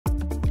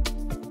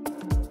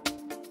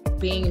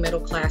being middle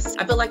class,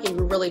 I feel like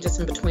you're really just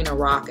in between a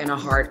rock and a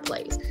hard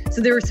place.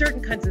 So there were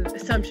certain kinds of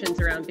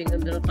assumptions around being a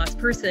middle class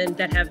person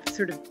that have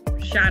sort of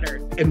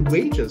shattered. And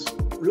wages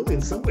really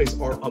in some ways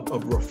are a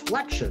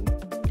reflection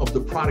of the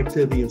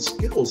productivity and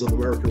skills of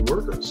American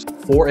workers.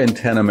 4 in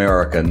 10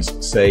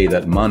 Americans say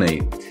that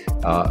money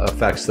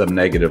affects them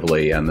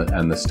negatively and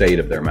the state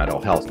of their mental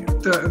health.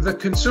 The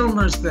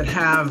consumers that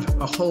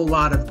have a whole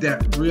lot of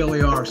debt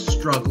really are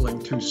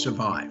struggling to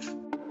survive.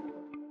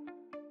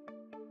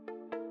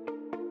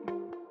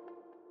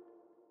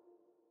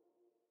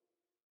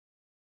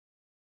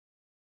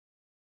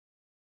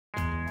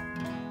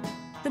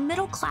 The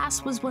middle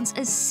class was once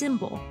a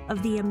symbol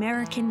of the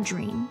American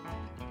dream.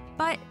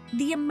 But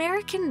the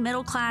American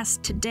middle class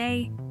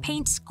today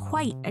paints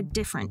quite a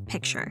different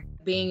picture.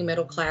 Being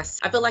middle class,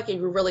 I feel like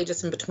you're really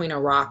just in between a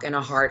rock and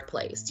a hard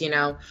place. You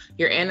know,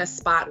 you're in a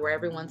spot where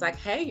everyone's like,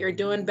 hey, you're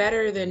doing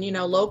better than,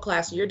 low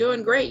class. You're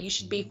doing great. You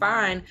should be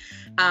fine.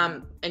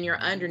 And you're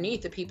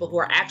underneath the people who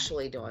are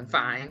actually doing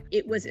fine.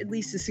 It was at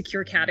least a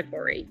secure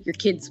category. Your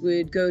kids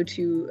would go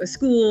to a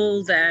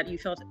school that you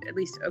felt at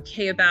least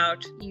okay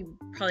about. You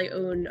probably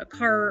own a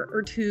car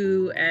or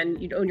two,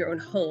 and you'd own your own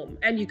home,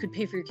 and you could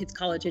pay for your kids'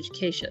 college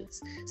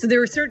educations. So there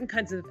were certain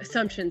kinds of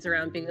assumptions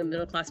around being a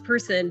middle class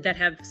person that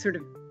have sort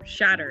of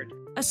shattered.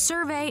 A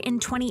survey in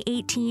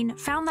 2018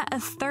 found that a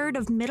third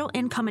of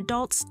middle-income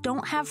adults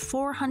don't have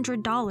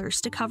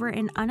 $400 to cover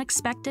an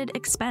unexpected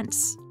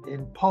expense.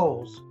 In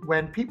polls,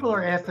 when people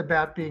are asked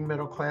about being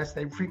middle class,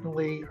 they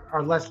frequently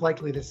are less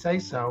likely to say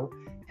so,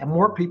 and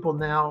more people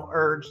now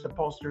urge the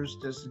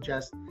pollsters to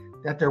suggest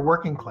that they're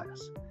working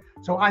class.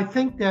 So I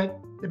think that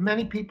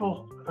many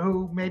people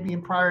who maybe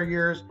in prior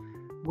years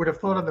would have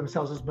thought of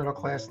themselves as middle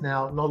class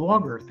now no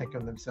longer think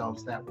of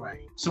themselves that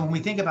way. So when we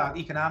think about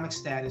economic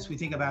status, we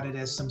think about it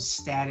as some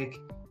static,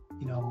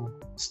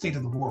 state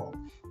of the world,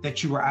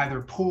 that you are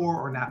either poor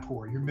or not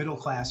poor, you're middle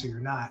class or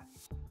you're not.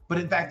 But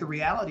in fact, the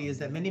reality is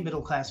that many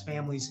middle class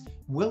families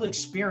will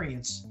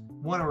experience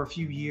one or a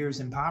few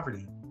years in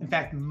poverty. In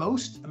fact,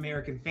 most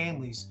American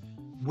families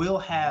will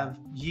have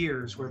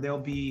years where they'll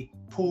be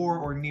poor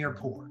or near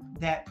poor.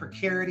 That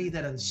precarity,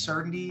 that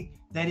uncertainty,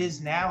 that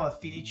is now a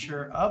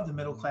feature of the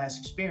middle class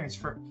experience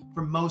for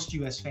most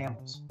U.S.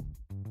 families.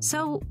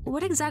 So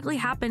what exactly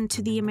happened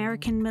to the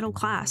American middle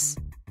class?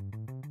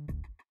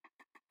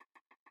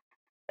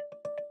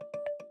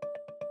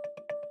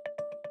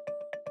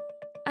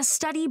 A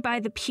study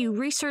by the Pew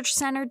Research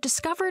Center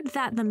discovered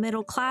that the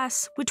middle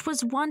class, which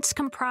was once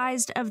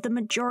comprised of the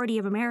majority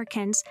of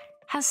Americans,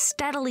 has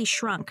steadily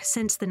shrunk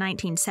since the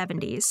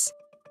 1970s.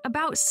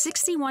 About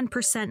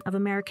 61% of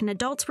American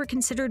adults were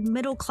considered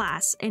middle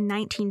class in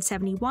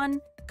 1971,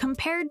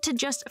 compared to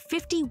just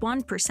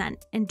 51%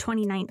 in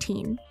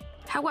 2019.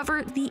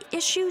 However, the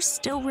issue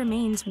still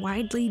remains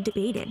widely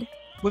debated.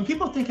 When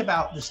people think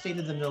about the state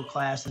of the middle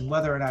class and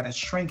whether or not it's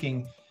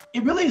shrinking,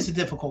 it really is a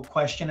difficult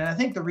question. And I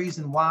think the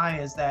reason why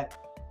is that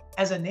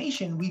as a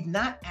nation, we've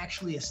not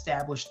actually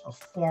established a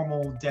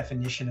formal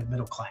definition of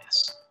middle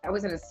class. I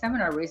was at a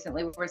seminar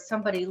recently where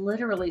somebody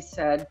literally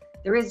said,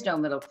 there is no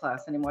middle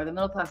class anymore. The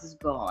middle class is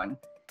gone.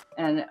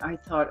 And I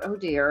thought, oh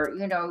dear,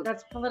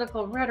 that's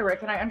political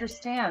rhetoric. And I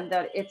understand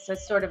that it's a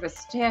sort of a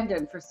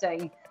stand-in for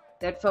saying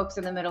that folks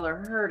in the middle are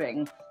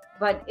hurting,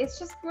 but it's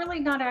just really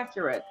not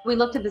accurate. We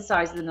looked at the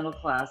size of the middle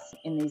class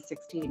in these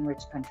 16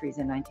 rich countries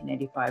in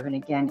 1985 and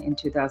again in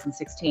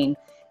 2016.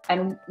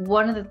 And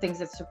one of the things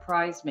that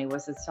surprised me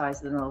was the size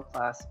of the middle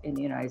class in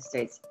the United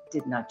States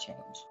did not change.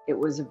 It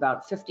was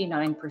about 59%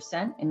 in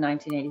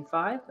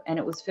 1985, and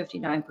it was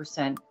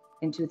 59%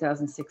 in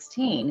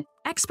 2016.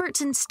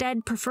 Experts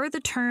instead prefer the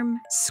term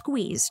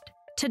squeezed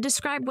to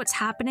describe what's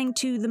happening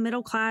to the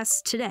middle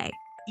class today.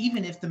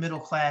 Even if the middle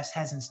class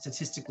hasn't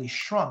statistically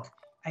shrunk,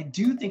 I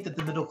do think that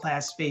the middle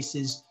class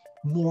faces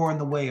more in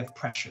the way of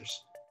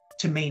pressures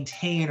to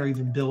maintain or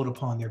even build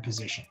upon their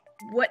position.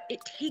 What it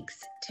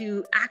takes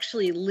to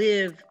actually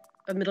live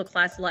a middle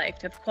class life,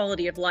 to have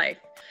quality of life,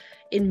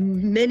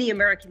 in many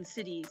American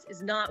cities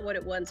is not what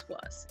it once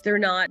was. They're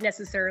not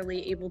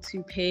necessarily able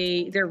to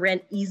pay their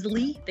rent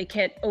easily. They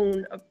can't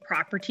own a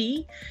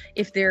property.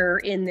 If they're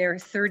in their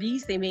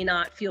 30s, they may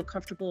not feel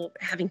comfortable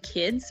having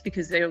kids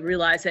because they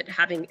realize that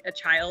having a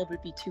child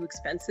would be too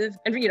expensive.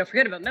 And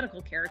forget about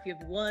medical care. If you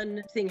have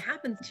one thing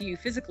happens to you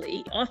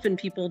physically, often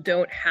people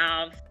don't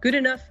have good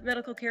enough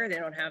medical care. They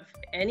don't have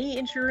any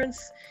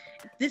insurance.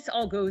 This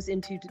all goes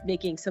into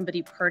making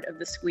somebody part of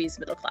the squeezed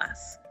middle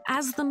class.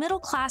 As the middle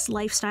class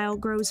lifestyle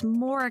grows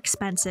more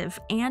expensive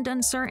and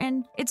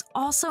uncertain, it's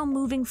also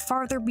moving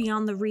farther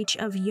beyond the reach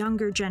of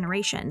younger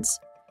generations.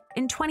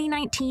 In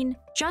 2019,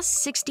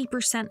 just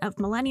 60% of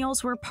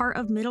millennials were part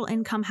of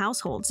middle-income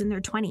households in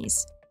their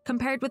 20s,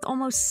 compared with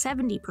almost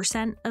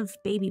 70% of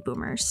baby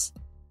boomers.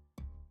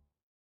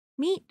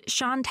 Meet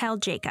Chantel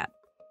Jacob.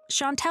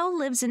 Chantel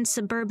lives in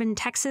suburban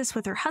Texas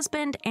with her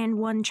husband and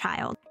one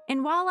child.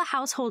 And while a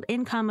household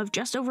income of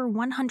just over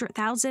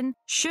 $100,000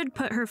 should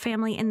put her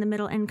family in the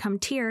middle income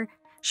tier,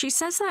 she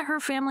says that her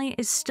family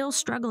is still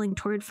struggling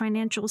toward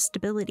financial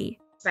stability.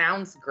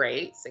 Sounds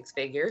great, 6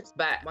 figures.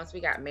 But once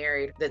we got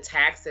married, the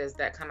taxes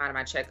that come out of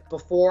my check,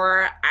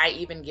 before I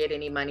even get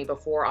any money,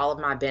 before all of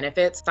my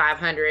benefits,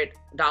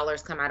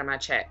 $500 come out of my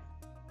check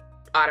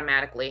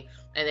automatically.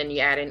 And then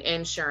you add in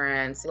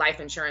insurance, life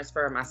insurance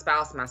for my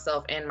spouse,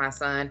 myself, and my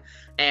son.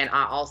 And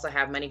I also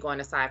have money going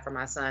aside for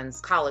my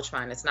son's college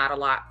fund. It's not a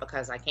lot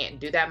because I can't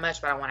do that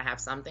much, but I want to have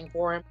something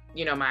for him.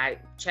 You know, my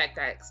check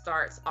that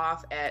starts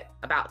off at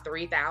about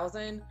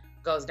 $3,000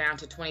 goes down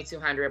to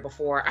 $2,200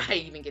 before I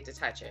even get to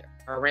touch it.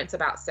 Our rent's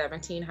about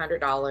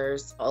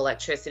 $1,700.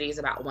 Electricity is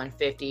about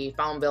 $150.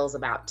 Phone bill's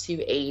about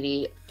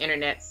 $280.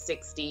 Internet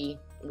 $60.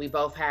 We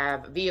both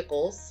have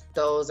vehicles.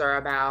 Those are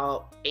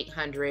about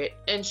 $800.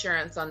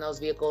 Insurance on those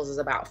vehicles is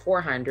about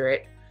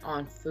 $400.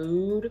 On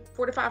food,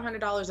 $400 to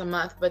 $500 a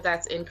month, but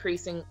that's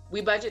increasing. We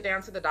budget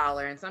down to the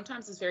dollar, and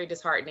sometimes it's very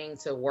disheartening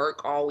to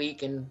work all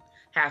week and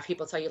have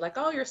people tell you like,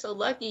 oh, you're so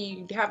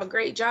lucky, you have a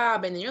great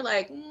job, and then you're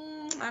like,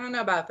 I don't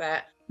know about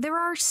that. There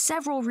are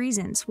several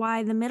reasons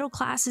why the middle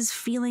class is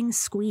feeling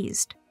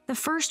squeezed. The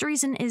first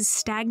reason is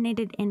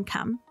stagnated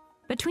income.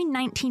 Between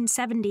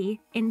 1970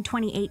 and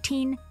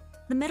 2018,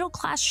 the middle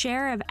class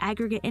share of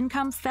aggregate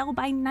income fell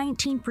by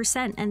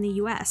 19% in the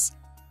US.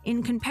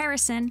 In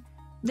comparison,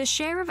 the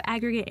share of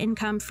aggregate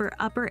income for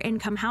upper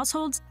income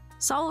households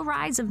saw a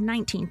rise of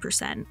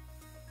 19%.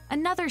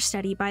 Another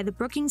study by the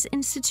Brookings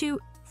Institute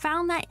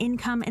found that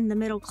income in the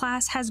middle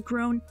class has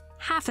grown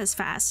half as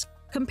fast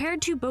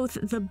compared to both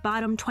the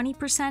bottom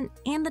 20%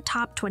 and the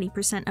top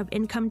 20% of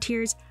income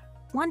tiers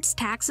once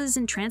taxes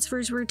and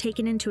transfers were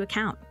taken into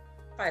account.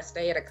 If I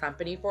stay at a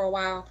company for a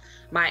while,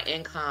 my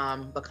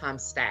income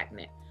becomes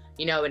stagnant.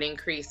 You know, it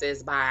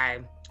increases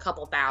by a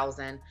couple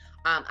thousand.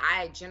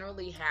 I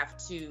generally have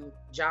to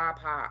job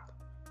hop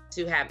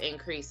to have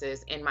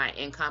increases in my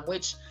income,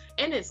 which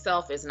in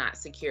itself is not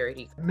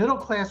security. Middle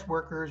class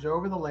workers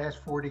over the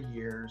last 40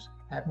 years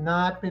have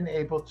not been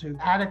able to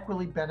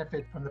adequately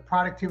benefit from the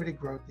productivity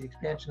growth, the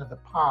expansion of the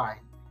pie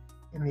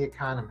in the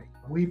economy.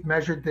 We've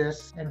measured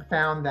this and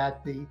found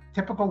that the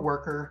typical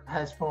worker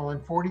has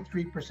fallen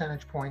 43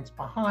 percentage points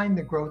behind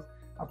the growth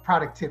of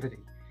productivity.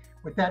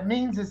 What that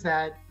means is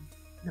that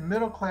the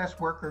middle class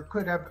worker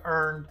could have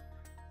earned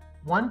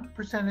 1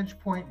 percentage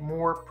point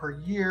more per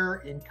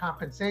year in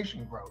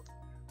compensation growth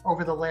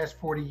over the last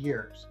 40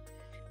 years.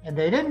 And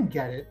they didn't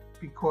get it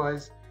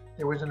because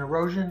there was an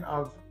erosion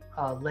of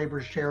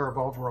labor's share of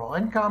overall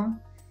income,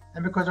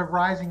 and because of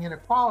rising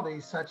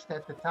inequalities such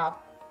that the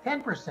top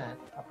 10%,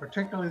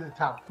 particularly the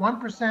top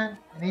 1%,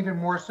 and even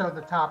more so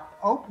the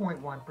top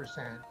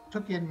 0.1%,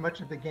 took in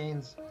much of the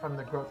gains from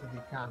the growth of the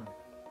economy.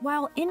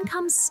 While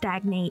incomes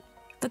stagnate,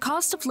 the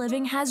cost of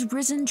living has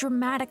risen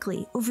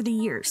dramatically over the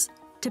years.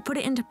 To put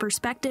it into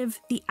perspective,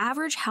 the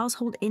average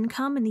household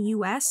income in the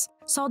US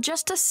saw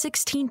just a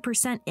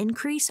 16%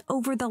 increase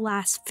over the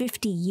last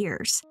 50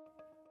 years.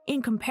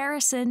 In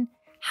comparison,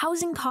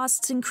 housing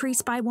costs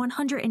increased by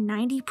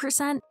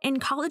 190%, and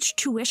college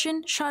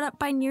tuition shot up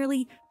by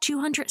nearly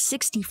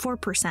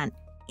 264%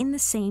 in the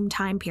same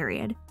time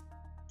period.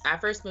 I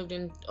first moved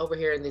in over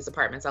here in these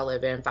apartments I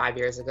live in 5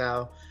 years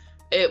ago.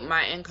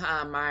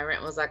 My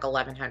rent was like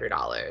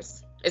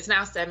 $1,100. It's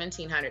now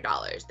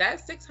 $1,700. That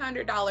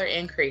 $600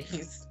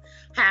 increase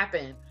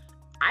happened.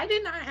 I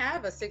did not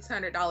have a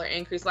 $600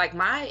 increase. Like,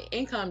 my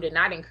income did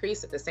not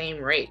increase at the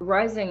same rate.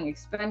 Rising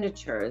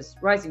expenditures,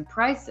 rising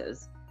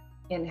prices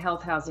in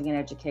health, housing, and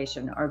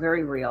education are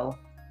very real,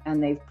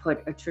 and they've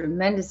put a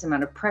tremendous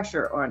amount of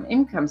pressure on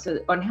income, so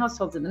on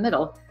households in the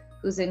middle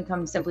whose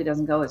income simply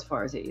doesn't go as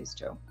far as it used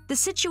to. The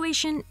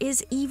situation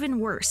is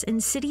even worse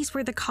in cities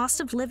where the cost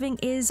of living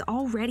is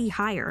already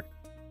higher.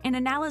 An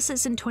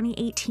analysis in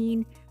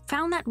 2018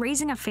 found that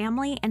raising a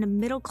family and a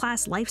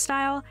middle-class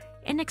lifestyle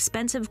in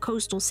expensive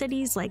coastal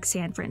cities like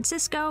San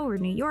Francisco or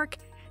New York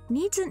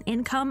needs an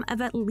income of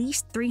at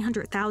least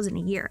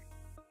 $300,000 a year.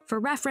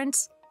 For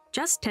reference,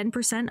 just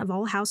 10% of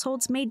all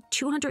households made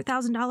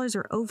 $200,000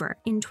 or over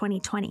in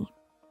 2020.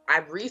 I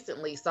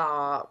recently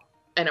saw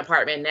an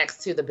apartment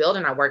next to the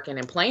building I work in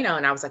Plano,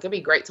 and I was like, it'd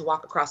be great to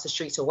walk across the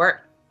street to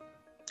work.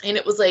 And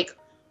it was like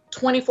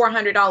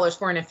 $2,400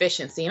 for an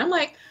efficiency. And I'm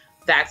like,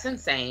 that's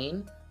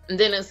insane. And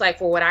then it's like,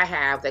 for what I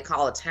have, they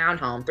call a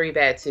townhome,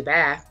 3-bed,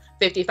 2-bath,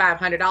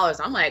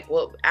 $5,500. I'm like,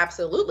 well,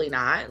 absolutely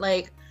not.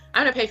 Like,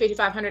 I'm gonna pay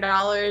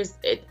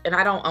 $5,500 and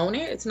I don't own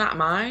it. It's not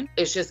mine.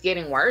 It's just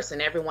getting worse. And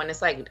everyone,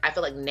 it's like, I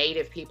feel like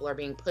native people are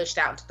being pushed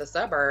out into the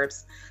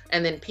suburbs,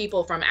 and then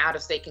people from out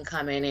of state can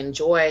come in and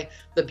enjoy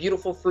the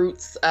beautiful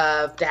fruits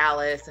of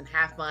Dallas and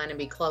have fun and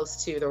be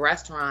close to the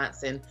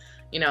restaurants. And,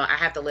 you know, I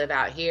have to live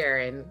out here,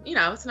 and, you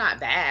know, it's not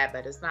bad,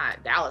 but it's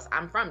not Dallas.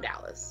 I'm from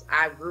Dallas.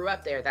 I grew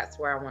up there. That's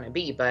where I want to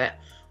be. But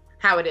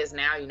how it is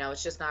now, you know,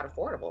 it's just not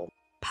affordable.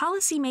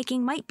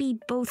 Policymaking might be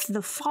both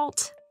the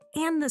fault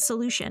and the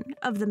solution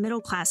of the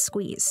middle class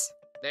squeeze.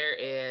 There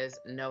is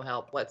no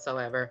help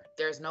whatsoever.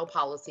 There's no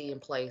policy in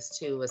place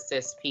to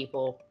assist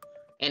people.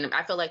 And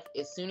I feel like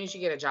as soon as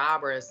you get a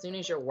job or as soon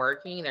as you're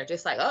working, they're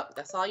just like, oh,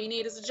 that's all you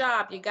need is a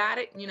job. You got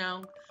it, you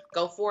know,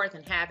 go forth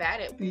and have at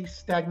it. The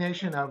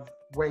stagnation of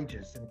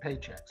wages and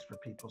paychecks for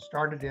people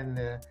started in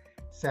the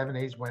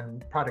 70s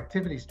when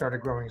productivity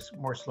started growing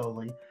more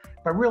slowly,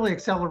 but really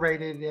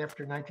accelerated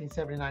after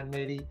 1979 and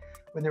 80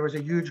 when there was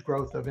a huge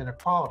growth of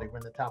inequality,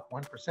 when the top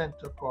 1%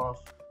 took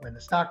off, when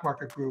the stock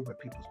market grew, but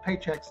people's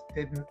paychecks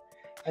didn't.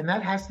 And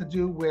that has to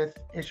do with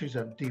issues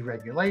of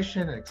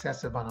deregulation and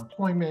excessive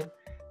unemployment,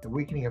 the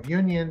weakening of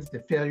unions, the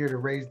failure to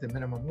raise the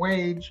minimum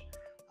wage,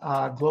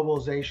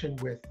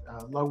 globalization with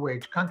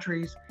low-wage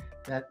countries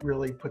that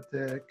really put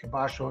the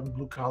kibosh on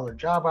blue-collar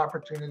job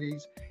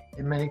opportunities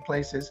in many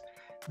places.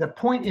 The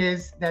point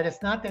is that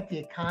it's not that the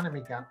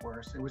economy got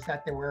worse, it was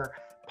that there were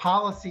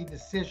policy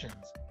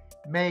decisions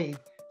made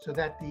so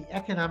that the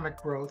economic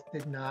growth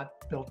did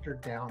not filter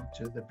down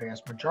to the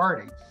vast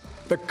majority.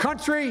 The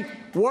country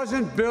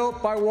wasn't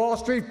built by Wall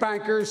Street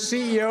bankers,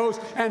 CEOs,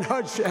 and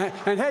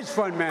hedge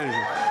fund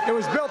managers. It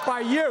was built by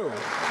you.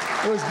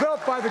 It was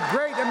built by the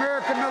great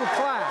American middle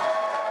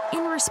class.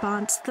 In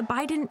response, the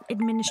Biden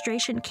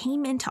administration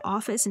came into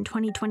office in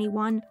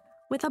 2021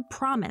 with a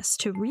promise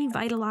to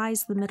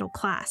revitalize the middle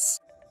class.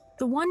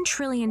 The $1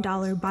 trillion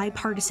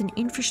bipartisan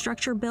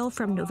infrastructure bill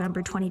from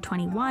November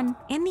 2021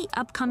 and the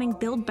upcoming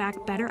Build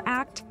Back Better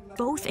Act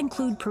both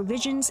include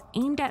provisions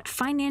aimed at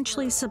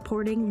financially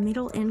supporting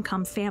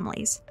middle-income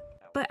families.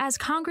 But as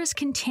Congress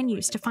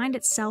continues to find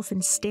itself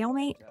in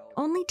stalemate,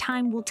 only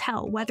time will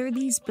tell whether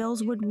these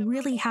bills would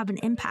really have an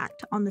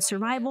impact on the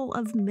survival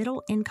of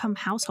middle-income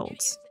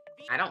households.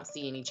 I don't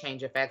see any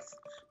change effects.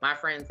 My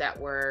friends that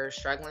were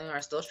struggling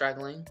are still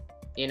struggling.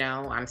 You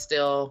know, I'm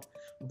still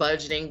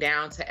budgeting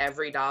down to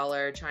every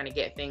dollar, trying to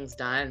get things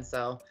done.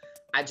 So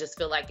I just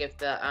feel like if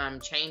the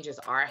changes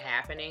are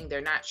happening,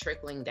 they're not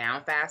trickling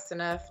down fast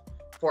enough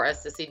for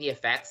us to see the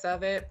effects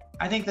of it.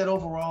 I think that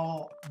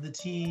overall, the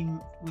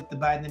team with the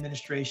Biden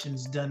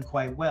administration's done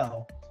quite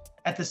well.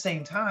 At the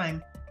same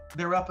time,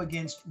 they're up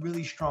against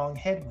really strong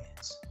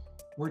headwinds.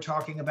 We're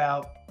talking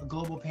about a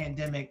global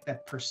pandemic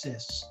that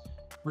persists.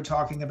 We're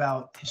talking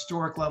about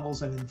historic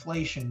levels of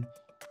inflation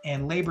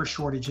and labor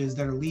shortages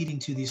that are leading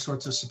to these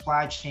sorts of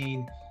supply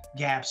chain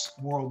gaps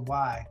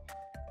worldwide.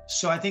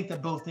 So I think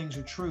that both things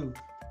are true.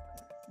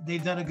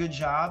 They've done a good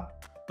job,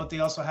 but they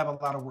also have a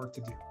lot of work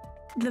to do.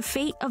 The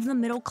fate of the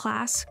middle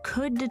class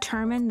could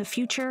determine the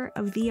future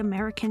of the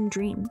American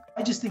dream.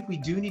 I just think we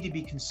do need to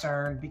be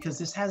concerned because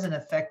this has an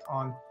effect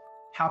on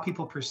how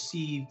people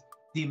perceive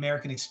the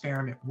American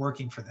experiment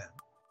working for them.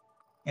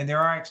 And there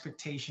are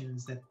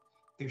expectations that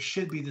there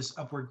should be this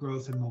upward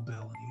growth and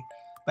mobility.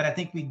 But I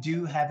think we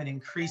do have an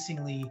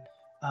increasingly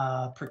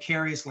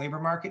precarious labor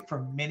market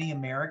for many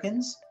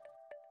Americans.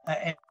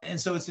 And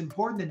so it's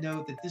important to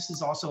note that this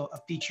is also a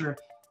feature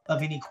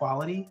of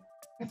inequality.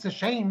 It's a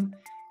shame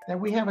that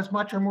we have as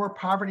much or more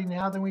poverty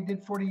now than we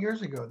did 40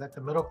 years ago, that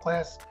the middle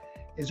class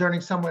is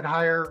earning somewhat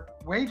higher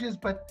wages,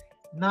 but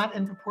not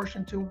in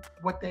proportion to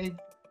what they've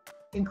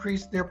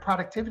increased their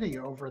productivity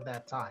over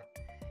that time.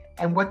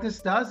 And what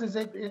this does is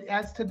it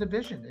adds to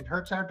division. It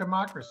hurts our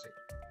democracy.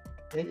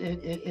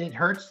 It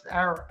hurts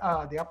our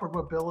the upward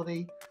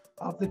mobility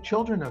of the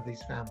children of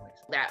these families.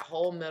 That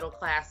whole middle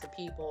class of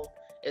people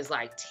is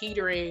like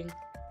teetering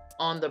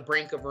on the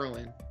brink of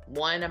ruin.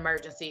 One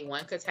emergency,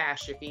 one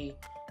catastrophe,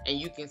 and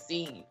you can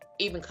see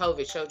even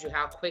COVID showed you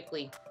how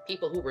quickly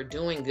people who were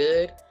doing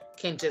good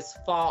can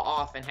just fall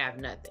off and have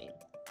nothing.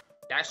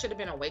 That should have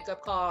been a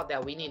wake-up call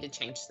that we need to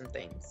change some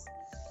things.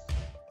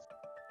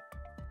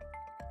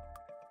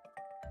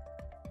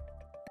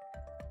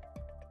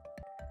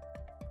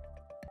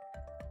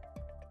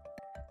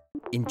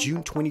 In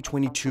June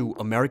 2022,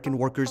 American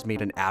workers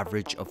made an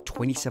average of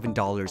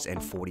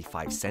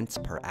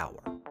 $27.45 per hour.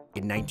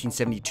 In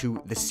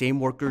 1972, the same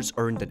workers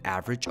earned an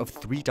average of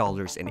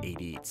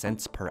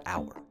 $3.88 per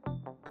hour.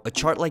 A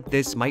chart like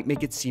this might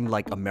make it seem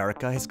like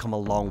America has come a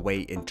long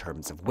way in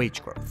terms of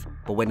wage growth,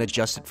 but when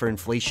adjusted for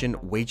inflation,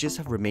 wages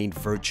have remained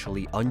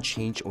virtually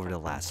unchanged over the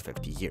last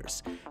 50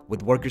 years,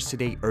 with workers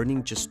today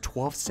earning just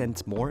 12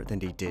 cents more than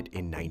they did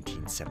in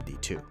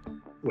 1972.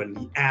 When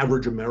the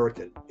average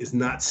American is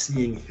not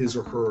seeing his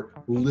or her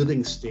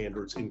living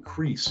standards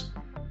increase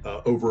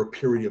over a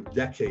period of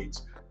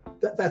decades,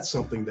 that's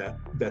something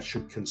that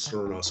should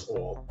concern us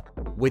all.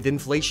 With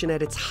inflation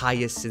at its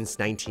highest since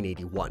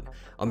 1981,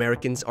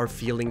 Americans are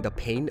feeling the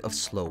pain of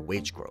slow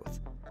wage growth.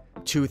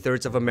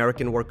 2/3 of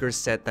American workers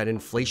said that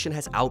inflation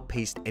has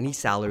outpaced any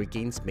salary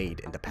gains made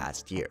in the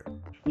past year.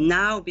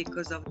 Now,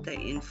 because of the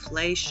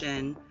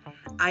inflation,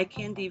 I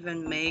can't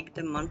even make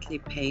the monthly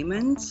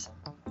payments.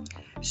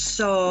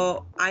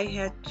 So I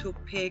had to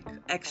pick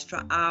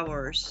extra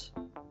hours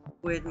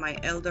with my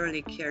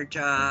elderly care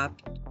job.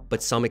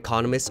 But some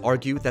economists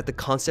argue that the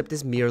concept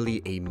is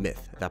merely a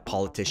myth that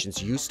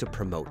politicians use to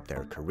promote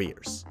their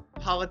careers.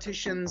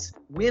 Politicians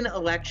win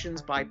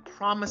elections by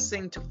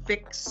promising to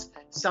fix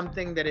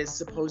something that is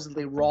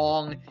supposedly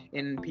wrong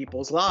in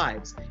people's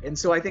lives. And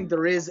so I think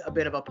there is a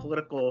bit of a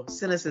political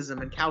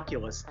cynicism and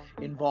calculus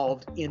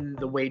involved in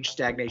the wage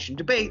stagnation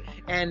debate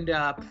and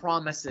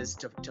promises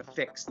to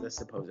fix the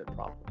supposed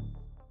problem.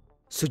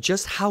 So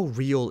just how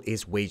real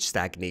is wage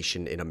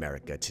stagnation in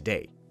America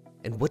today?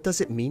 And what does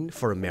it mean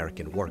for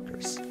American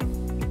workers?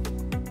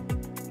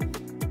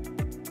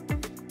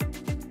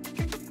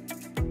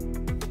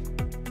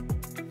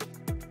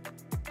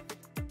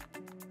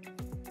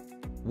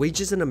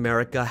 Wages in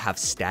America have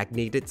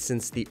stagnated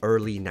since the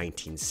early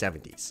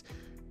 1970s.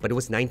 But it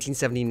was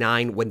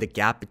 1979 when the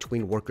gap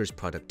between workers'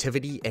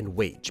 productivity and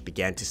wage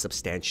began to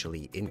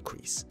substantially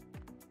increase.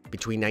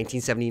 Between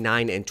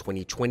 1979 and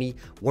 2020,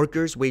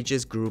 workers'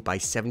 wages grew by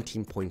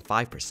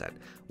 17.5%,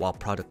 while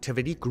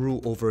productivity grew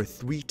over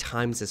 3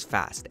 times as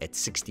fast at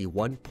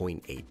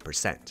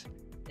 61.8%.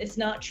 It's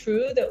not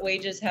true that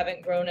wages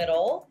haven't grown at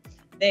all.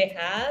 They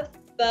have,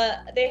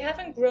 but they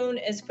haven't grown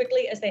as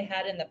quickly as they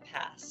had in the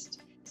past.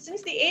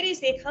 Since the 80s,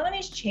 the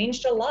economy's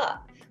changed a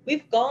lot.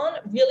 We've gone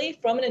really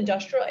from an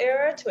industrial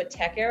era to a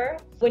tech era.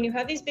 When you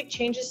have these big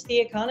changes to the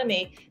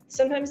economy,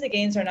 sometimes the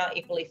gains are not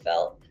equally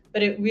felt,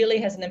 but it really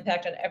has an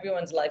impact on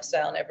everyone's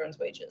lifestyle and everyone's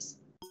wages.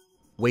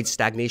 Wage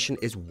stagnation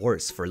is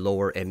worse for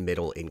lower and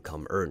middle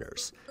income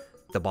earners.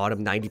 The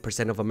bottom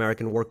 90% of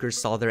American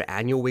workers saw their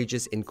annual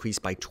wages increase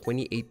by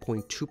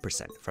 28.2%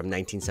 from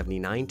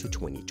 1979 to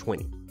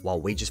 2020,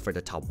 while wages for the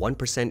top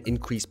 1%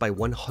 increased by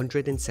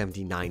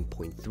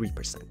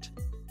 179.3%.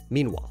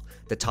 Meanwhile,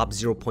 the top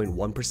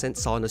 0.1%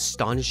 saw an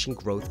astonishing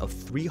growth of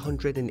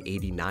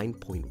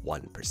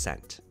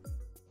 389.1%.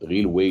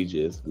 Real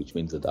wages, which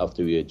means that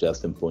after we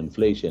adjust them for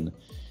inflation,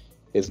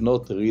 has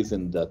not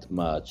risen that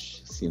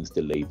much since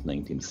the late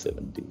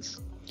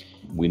 1970s.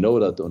 We know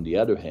that, on the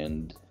other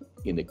hand,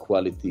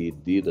 inequality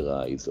did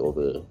rise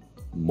over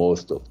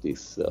most of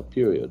this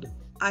period.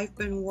 I've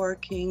been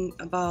working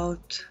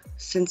about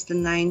since the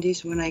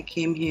 90s when I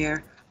came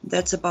here.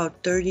 That's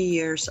about 30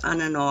 years on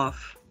and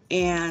off.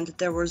 And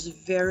there was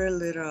very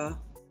little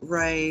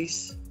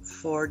raise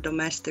for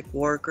domestic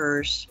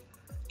workers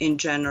in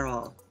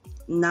general.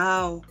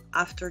 Now,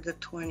 after the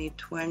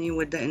 2020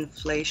 with the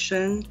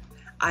inflation,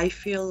 I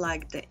feel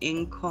like the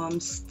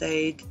income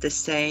stayed the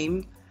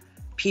same.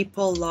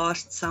 People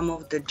lost some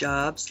of the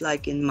jobs,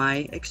 like in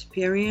my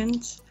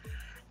experience,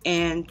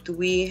 and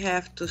we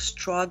have to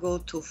struggle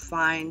to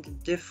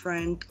find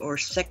different or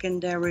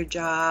secondary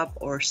job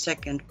or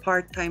second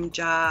part-time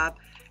job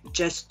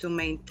just to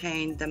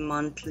maintain the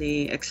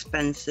monthly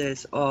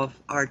expenses of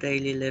our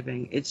daily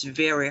living. It's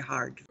very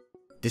hard.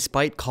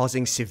 Despite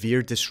causing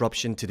severe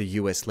disruption to the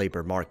US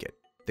labor market,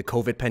 the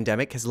COVID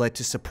pandemic has led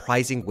to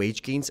surprising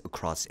wage gains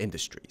across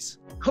industries.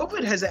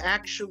 COVID has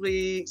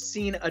actually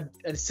seen a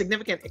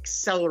significant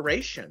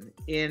acceleration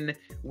in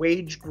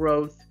wage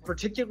growth,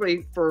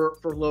 particularly for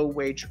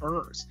low-wage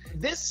earners.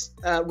 This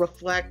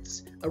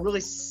reflects a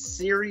really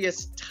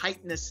serious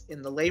tightness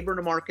in the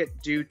labor market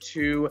due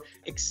to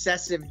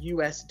excessive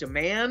U.S.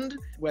 demand,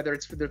 whether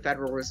it's for the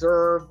Federal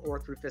Reserve or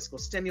through fiscal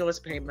stimulus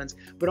payments,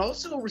 but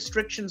also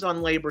restrictions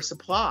on labor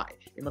supply,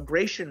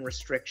 immigration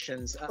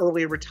restrictions,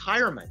 early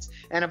retirements,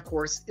 and of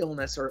course,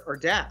 illness or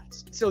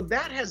deaths. So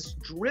that has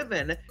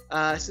driven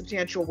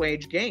substantial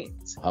wage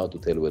gains. How to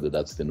tell whether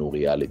that's the new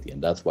reality? And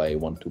that's why I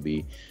want to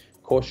be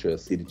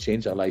cautious. It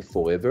change our life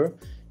forever,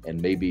 and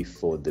maybe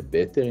for the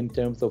better in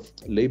terms of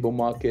labor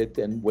market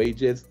and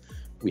wages.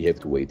 We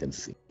have to wait and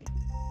see.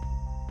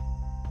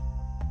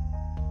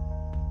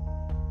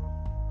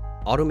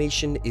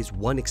 Automation is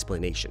one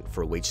explanation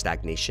for wage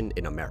stagnation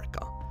in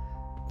America.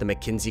 The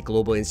McKinsey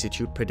Global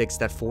Institute predicts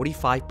that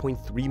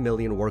 45.3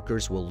 million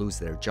workers will lose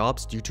their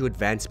jobs due to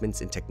advancements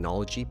in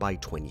technology by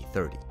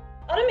 2030.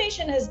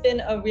 Automation has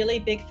been a really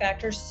big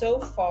factor so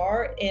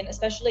far in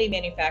especially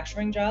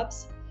manufacturing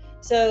jobs.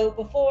 So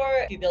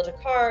before, if you build a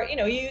car,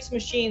 you use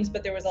machines,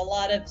 but there was a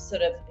lot of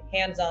sort of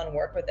hands-on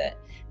work with it.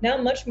 Now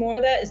much more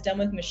of that is done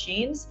with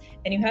machines,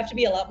 and you have to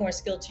be a lot more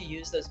skilled to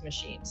use those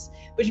machines,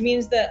 which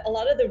means that a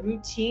lot of the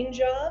routine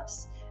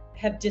jobs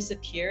have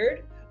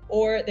disappeared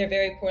or they're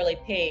very poorly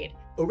paid.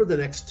 Over the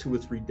next 2 or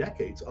 3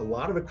 decades, a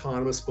lot of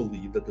economists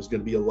believe that there's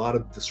going to be a lot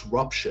of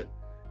disruption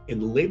in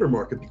the labor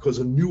market because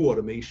of new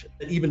automation.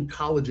 And even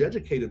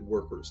college-educated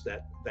workers,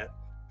 that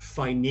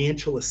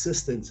financial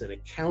assistance and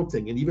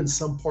accounting and even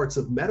some parts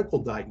of medical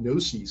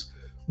diagnoses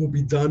will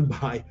be done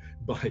by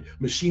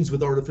machines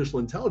with artificial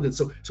intelligence.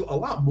 So a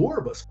lot more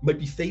of us might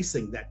be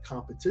facing that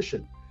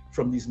competition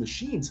from these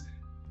machines.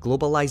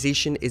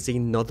 Globalization is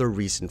another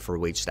reason for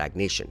wage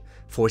stagnation,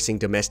 forcing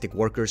domestic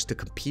workers to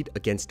compete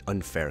against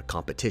unfair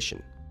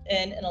competition.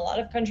 And in a lot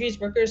of countries,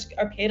 workers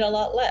are paid a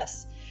lot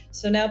less.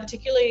 So now,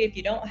 particularly if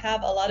you don't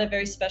have a lot of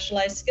very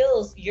specialized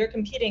skills, you're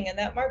competing in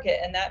that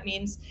market. And that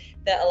means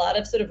that a lot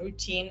of sort of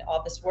routine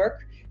office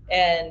work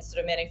and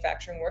sort of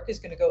manufacturing work is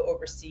going to go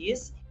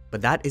overseas.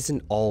 But that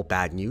isn't all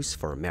bad news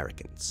for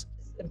Americans.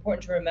 It's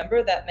important to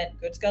remember that meant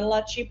goods got a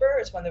lot cheaper.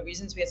 It's one of the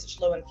reasons we had such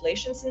low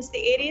inflation since the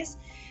 80s,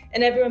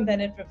 and everyone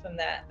benefited from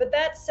that. But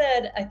that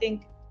said, I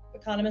think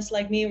economists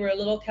like me were a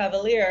little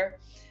cavalier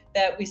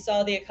that we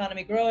saw the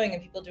economy growing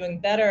and people doing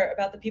better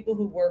about the people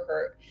who were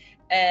hurt.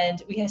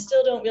 And we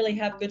still don't really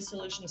have good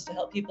solutions to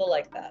help people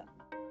like that.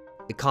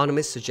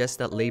 Economists suggest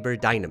that labor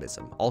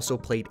dynamism also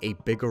played a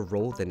bigger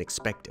role than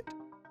expected.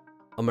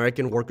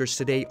 American workers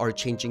today are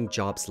changing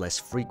jobs less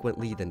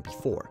frequently than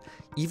before,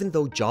 even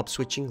though job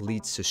switching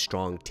leads to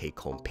strong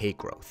take-home pay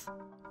growth.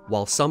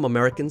 While some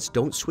Americans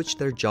don't switch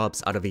their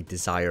jobs out of a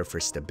desire for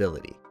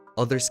stability,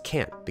 others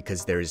can't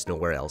because there is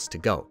nowhere else to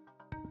go.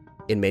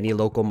 In many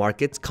local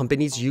markets,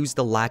 companies use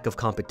the lack of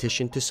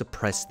competition to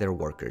suppress their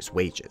workers'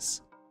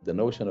 wages. The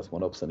notion of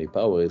monopoly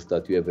power is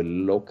that you have a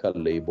local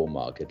labor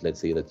market. Let's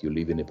say that you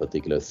live in a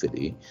particular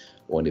city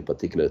or in a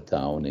particular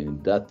town, and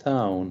in that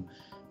town,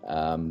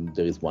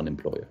 there is one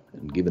employer.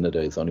 And given that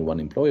there is only one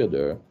employer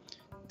there,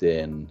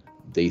 then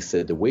they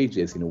set the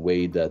wages in a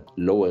way that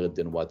lower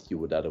than what you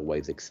would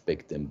otherwise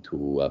expect them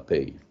to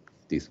pay.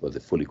 This was a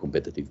fully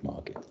competitive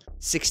market.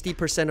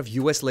 60% of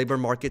US labor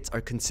markets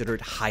are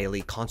considered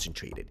highly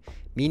concentrated,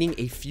 meaning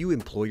a few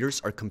employers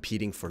are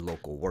competing for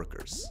local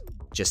workers.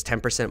 Just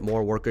 10%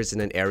 more workers in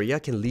an area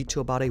can lead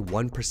to about a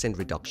 1%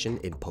 reduction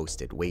in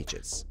posted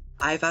wages.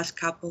 I've asked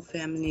couple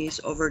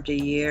families over the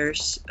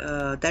years,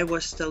 that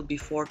was still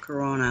before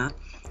Corona,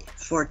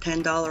 for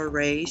 $10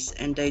 raise,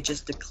 and they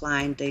just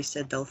declined. They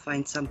said they'll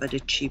find somebody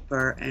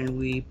cheaper, and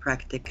we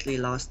practically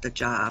lost the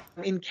job.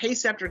 In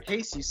case after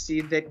case, you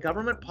see that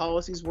government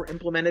policies were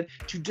implemented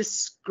to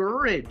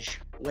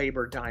discourage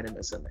labor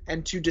dynamism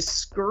and to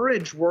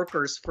discourage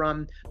workers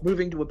from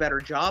moving to a better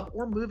job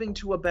or moving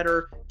to a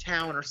better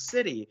town or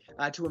city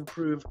to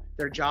improve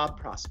their job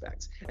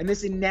prospects. And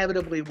this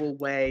inevitably will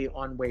weigh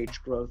on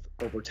wage growth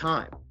over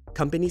time.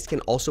 Companies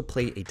can also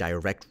play a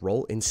direct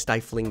role in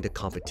stifling the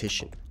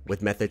competition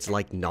with methods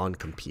like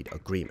non-compete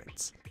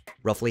agreements.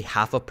 Roughly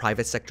half of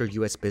private sector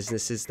US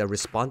businesses that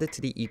responded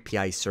to the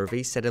EPI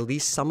survey said at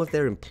least some of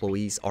their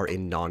employees are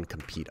in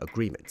non-compete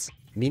agreements,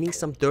 meaning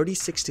some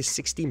 36 to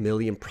 60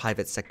 million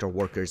private sector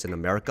workers in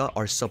America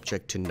are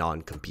subject to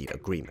non-compete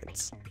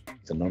agreements.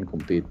 The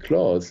non-compete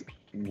clause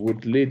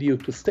would lead you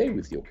to stay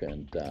with your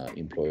current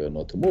employer,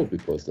 not to move,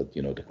 because that,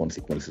 the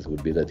consequences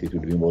would be that it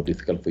would be more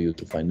difficult for you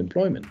to find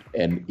employment.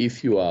 And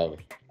if you are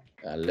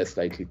less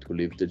likely to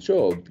leave the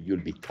job, you'll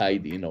be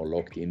tied in or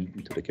locked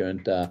into the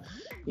current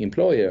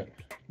employer,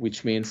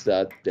 which means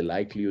that the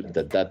likelihood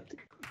that that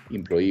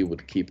employee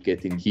would keep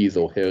getting his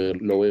or her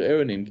lower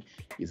earning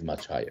is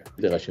much higher.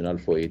 The rationale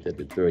for it at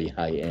the very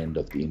high end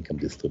of the income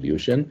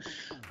distribution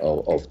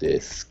or of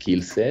the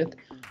skill set.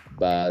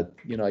 But,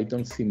 I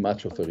don't see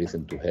much of a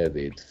reason to have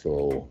it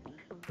for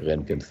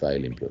rank and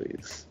file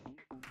employees.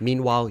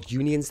 Meanwhile,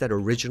 unions that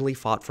originally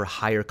fought for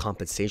higher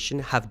compensation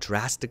have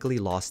drastically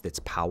lost its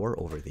power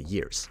over the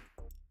years.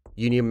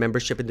 Union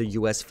membership in the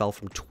US fell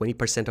from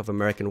 20% of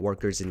American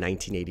workers in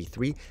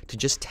 1983 to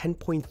just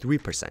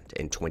 10.3%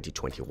 in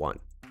 2021.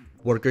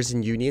 Workers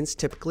in unions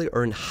typically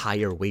earn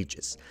higher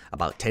wages,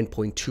 about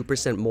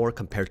 10.2% more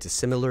compared to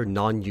similar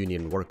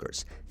non-union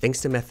workers,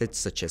 thanks to methods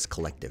such as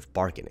collective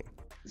bargaining.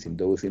 In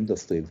those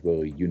industries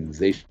where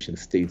unionization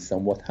stayed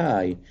somewhat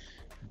high,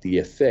 the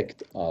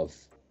effect of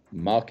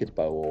market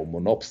power or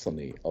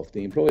monopsony of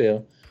the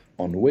employer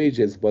on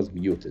wages was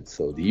muted.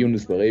 So the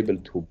unions were able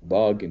to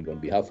bargain on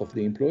behalf of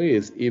the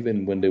employees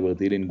even when they were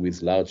dealing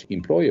with large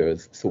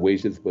employers, so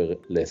wages were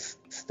less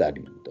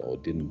stagnant or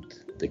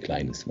didn't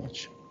decline as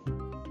much.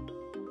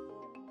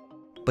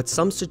 But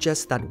some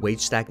suggest that wage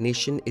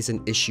stagnation is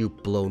an issue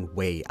blown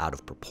way out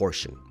of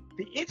proportion.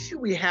 The issue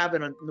we have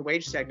in the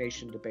wage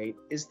stagnation debate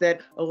is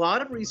that a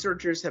lot of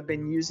researchers have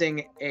been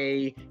using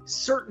a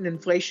certain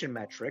inflation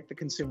metric, the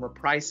consumer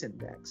price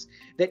index,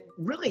 that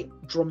really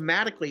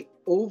dramatically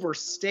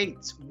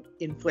overstates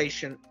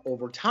inflation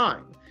over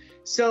time.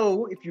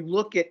 So if you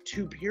look at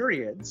 2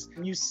 periods,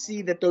 you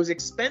see that those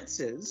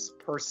expenses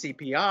per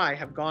CPI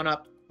have gone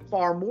up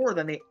far more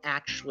than they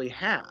actually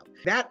have.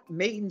 That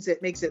means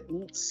it makes it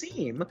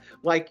seem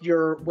like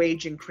your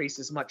wage increase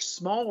is much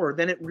smaller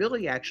than it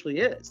really actually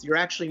is. You're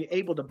actually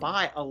able to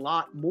buy a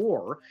lot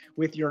more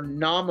with your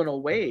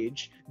nominal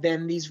wage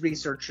than these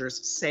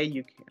researchers say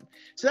you can.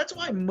 So that's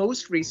why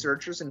most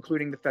researchers,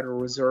 including the Federal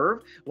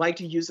Reserve, like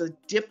to use a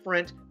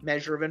different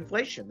measure of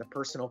inflation, the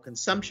personal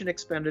consumption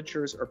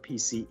expenditures, or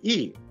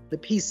PCE. The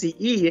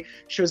PCE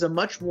shows a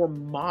much more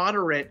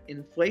moderate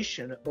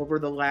inflation over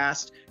the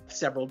last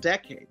several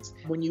decades.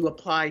 When you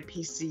apply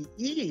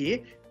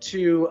PCE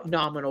to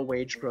nominal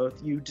wage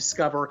growth, you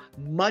discover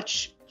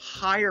much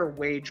higher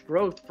wage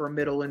growth for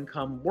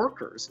middle-income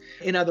workers.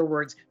 In other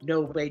words,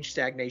 no wage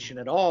stagnation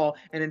at all,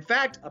 and in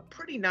fact, a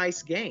pretty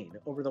nice gain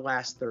over the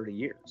last 30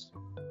 years.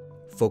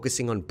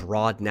 Focusing on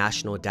broad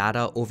national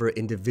data over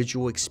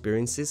individual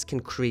experiences can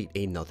create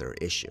another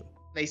issue.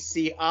 They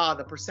see,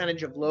 the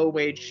percentage of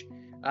low-wage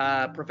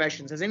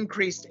professions has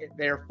increased,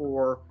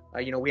 therefore,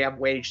 we have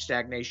wage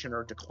stagnation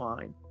or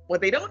decline. What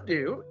they don't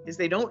do is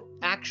they don't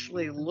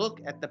actually look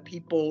at the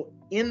people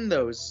in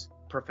those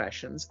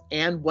professions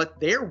and what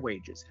their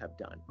wages have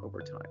done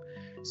over time.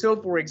 So,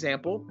 for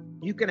example,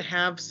 you can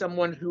have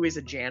someone who is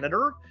a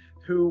janitor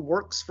who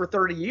works for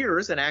 30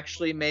 years and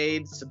actually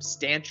made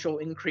substantial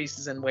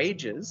increases in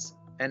wages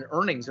and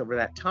earnings over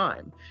that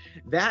time.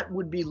 That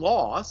would be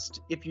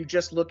lost if you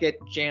just look at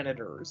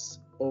janitors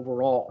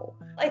overall.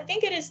 I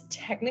think it is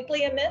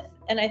technically a myth,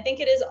 and I think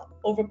it is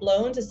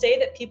overblown. To say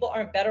that people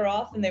aren't better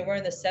off than they were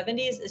in the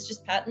 70s is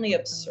just patently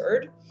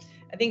absurd.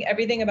 I think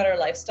everything about our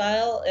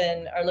lifestyle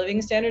and our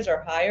living standards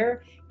are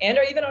higher, and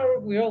even our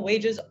real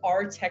wages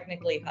are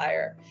technically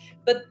higher.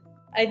 But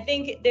I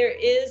think there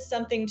is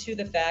something to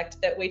the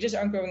fact that wages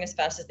aren't growing as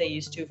fast as they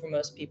used to for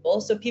most people.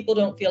 So people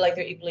don't feel like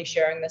they're equally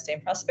sharing the same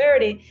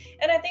prosperity.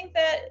 And I think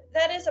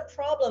that is a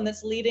problem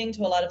that's leading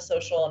to a lot of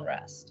social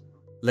unrest.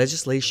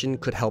 Legislation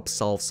could help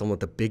solve some of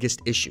the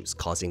biggest issues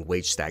causing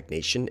wage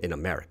stagnation in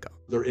America.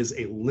 There is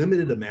a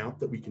limited amount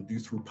that we can do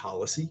through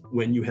policy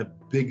when you have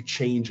big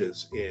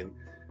changes in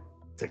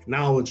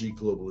technology,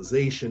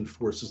 globalization,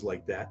 forces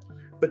like that.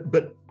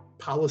 But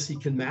policy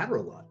can matter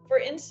a lot. For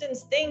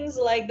instance, things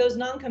like those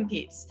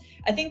non-competes.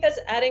 I think that's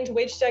adding to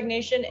wage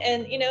stagnation.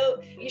 And,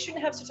 you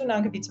shouldn't have such a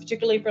non-competes,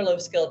 particularly for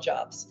low-skilled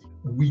jobs.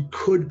 We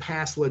could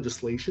pass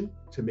legislation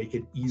to make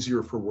it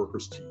easier for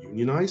workers to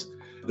unionize.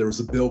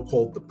 There's a bill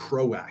called the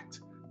PRO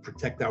Act,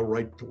 Protect Our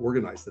Right to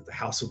Organize, that the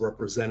House of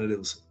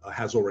Representatives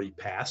has already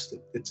passed.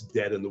 It's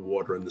dead in the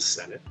water in the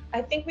Senate.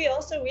 I think we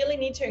also really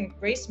need to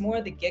embrace more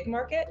of the gig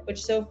market,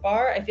 which so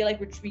far I feel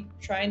like we're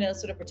trying to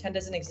sort of pretend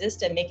doesn't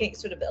exist and make it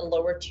sort of a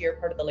lower tier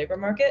part of the labor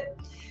market.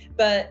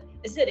 But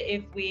as I said,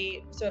 if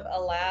we sort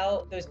of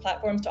allow those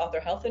platforms to offer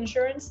health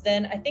insurance,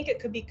 then I think it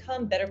could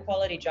become better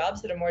quality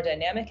jobs that are more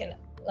dynamic and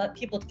let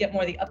people get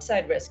more of the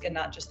upside risk and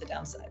not just the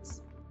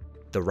downsides.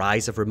 The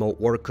rise of remote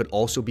work could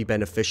also be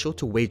beneficial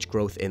to wage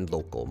growth in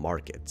local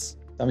markets.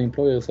 Some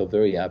employers are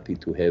very happy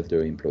to have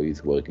their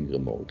employees working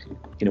remotely.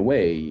 In a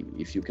way,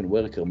 if you can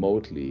work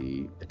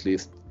remotely, at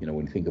least,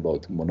 when you think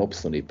about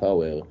monopsony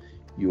power,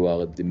 you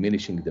are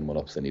diminishing the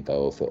monopsony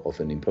power of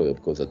an employer,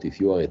 because that if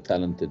you are a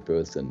talented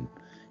person,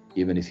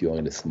 even if you are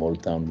in a small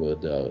town where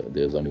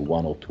there's only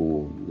one or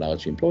two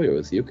large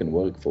employers, you can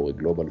work for a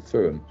global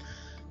firm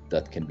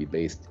that can be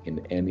based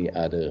in any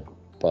other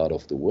part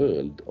of the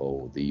world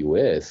or the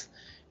US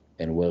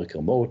and work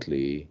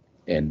remotely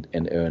and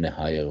earn a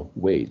higher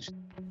wage.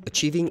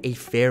 Achieving a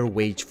fair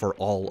wage for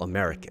all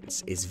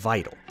Americans is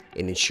vital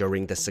in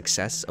ensuring the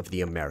success of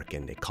the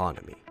American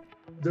economy.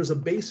 There's a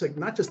basic,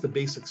 not just a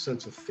basic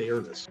sense of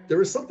fairness.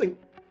 There is something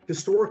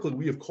historically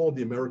we have called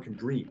the American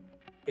dream.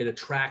 It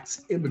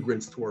attracts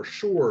immigrants to our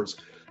shores.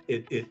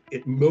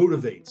 It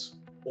motivates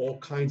all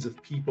kinds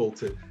of people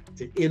to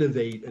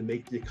innovate and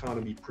make the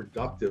economy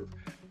productive.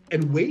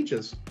 And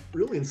wages,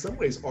 really, in some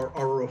ways, are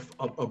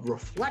a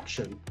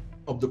reflection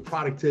of the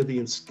productivity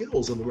and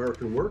skills of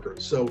American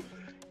workers. So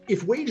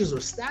if wages are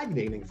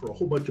stagnating for a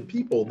whole bunch of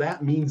people,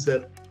 that means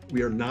that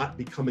we are not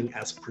becoming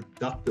as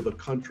productive a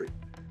country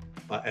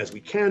as we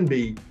can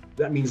be.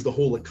 That means the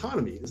whole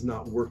economy is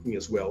not working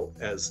as well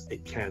as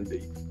it can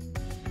be.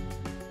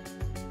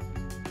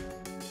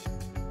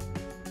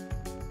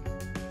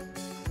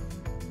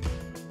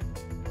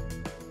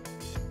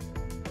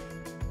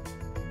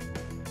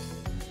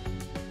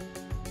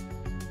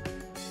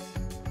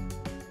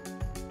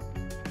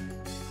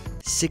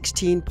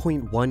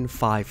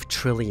 $16.15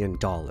 trillion.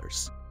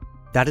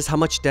 That is how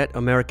much debt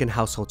American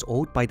households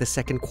owed by the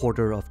second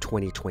quarter of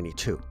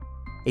 2022.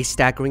 A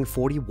staggering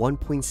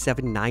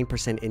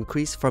 41.79%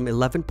 increase from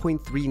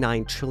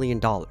 $11.39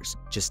 trillion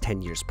just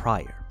 10 years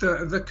prior.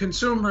 The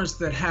consumers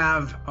that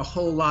have a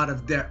whole lot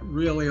of debt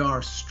really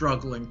are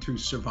struggling to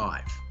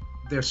survive.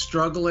 They're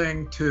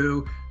struggling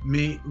to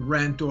meet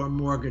rent or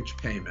mortgage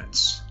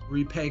payments,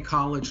 repay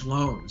college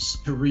loans,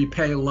 to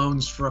repay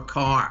loans for a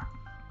car.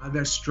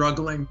 They're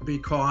struggling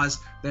because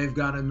they've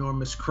got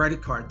enormous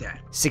credit card debt.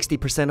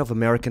 60% of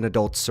American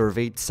adults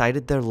surveyed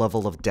cited their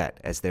level of debt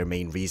as their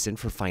main reason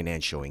for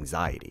financial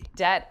anxiety.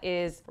 Debt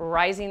is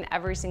rising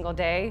every single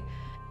day,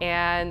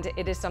 and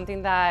it is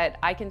something that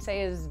I can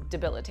say is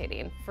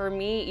debilitating. For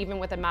me, even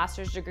with a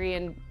master's degree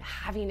and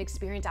having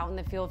experience out in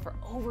the field for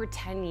over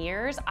 10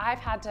 years, I've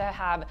had to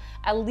have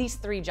at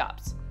least 3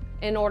 jobs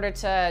in order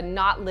to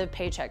not live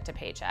paycheck to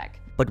paycheck.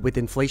 But with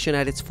inflation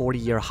at its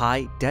 40-year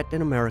high, debt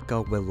in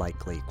America will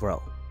likely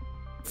grow.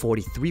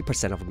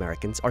 43% of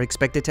Americans are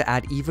expected to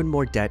add even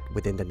more debt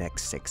within the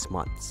next 6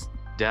 months.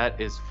 Debt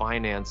is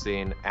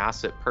financing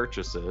asset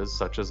purchases,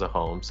 such as a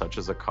home, such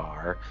as a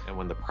car. And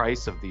when the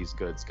price of these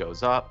goods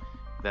goes up,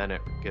 then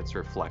it gets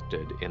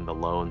reflected in the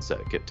loans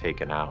that get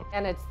taken out.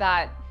 And it's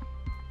that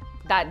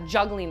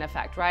juggling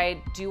effect,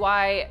 right? Do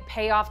I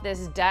pay off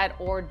this debt,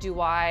 or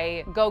do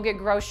I go get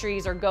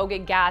groceries or go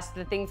get gas,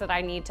 the things that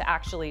I need to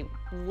actually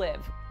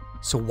live?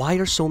 So why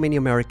are so many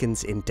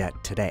Americans in debt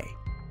today?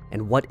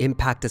 And what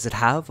impact does it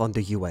have on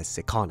the US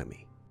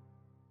economy?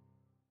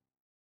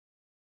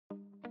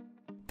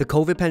 The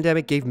COVID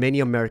pandemic gave many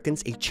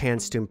Americans a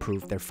chance to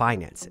improve their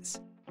finances.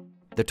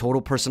 The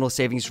total personal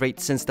savings rate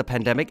since the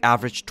pandemic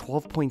averaged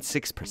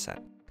 12.6%.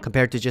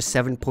 compared to just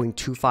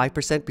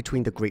 7.25%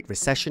 between the Great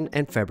Recession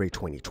and February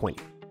 2020.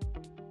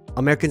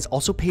 Americans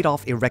also paid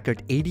off a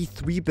record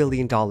 $83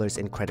 billion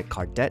in credit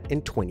card debt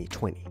in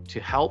 2020. To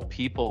help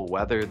people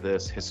weather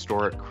this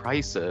historic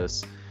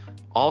crisis,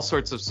 all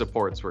sorts of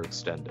supports were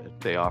extended.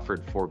 They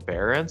offered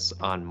forbearance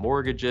on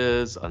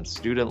mortgages, on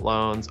student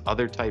loans,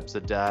 other types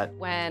of debt.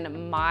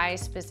 When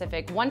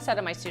one set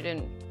of my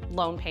student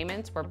loan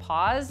payments were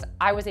paused,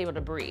 I was able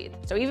to breathe.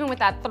 So even with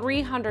that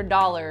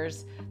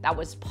 $300 that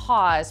was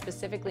paused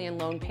specifically in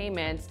loan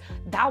payments,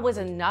 that was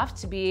enough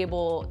to be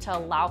able to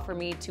allow for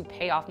me to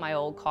pay off my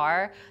old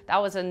car.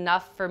 That was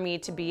enough for me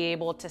to be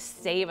able to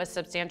save a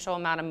substantial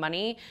amount of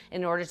money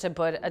in order to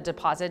put a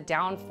deposit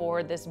down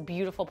for this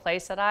beautiful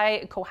place that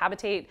I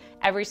cohabitate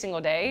every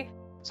single day.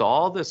 So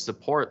all this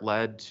support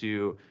led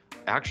to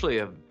actually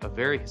a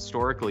very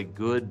historically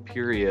good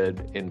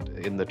period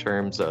in the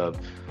terms of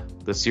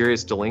the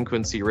serious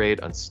delinquency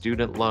rate on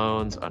student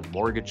loans, on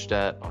mortgage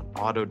debt, on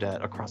auto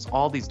debt, across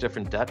all these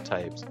different debt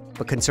types.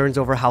 But concerns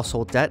over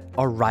household debt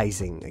are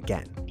rising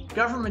again.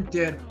 Government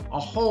did a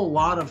whole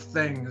lot of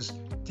things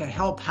to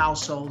help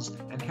households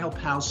and help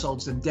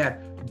households in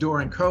debt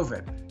during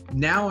COVID.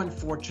 Now,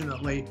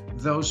 unfortunately,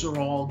 those are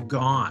all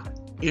gone.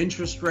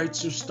 Interest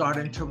rates are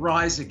starting to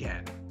rise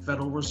again.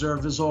 Federal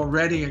Reserve has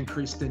already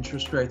increased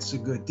interest rates a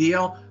good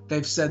deal.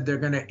 They've said they're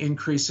going to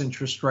increase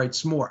interest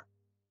rates more.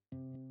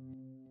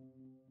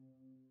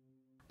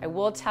 I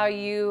will tell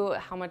you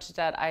how much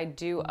debt I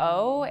do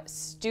owe.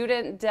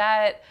 Student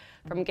debt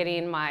from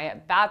getting my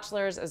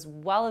bachelor's as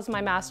well as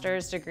my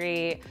master's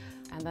degree.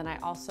 And then I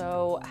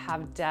also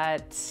have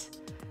debt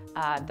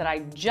that I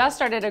just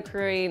started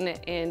accruing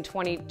in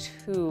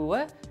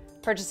 22,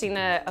 purchasing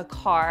a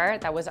car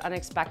that was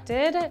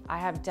unexpected. I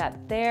have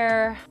debt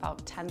there,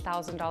 about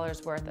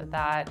 $10,000 worth of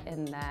that.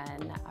 And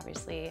then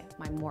obviously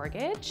my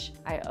mortgage,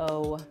 I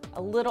owe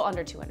a little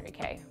under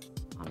 $200K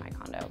on my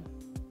condo.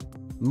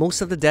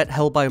 Most of the debt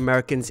held by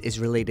Americans is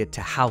related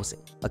to housing,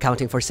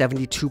 accounting for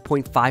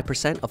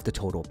 72.5% of the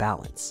total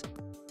balance.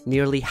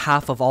 Nearly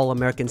half of all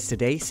Americans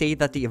today say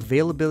that the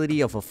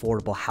availability of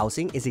affordable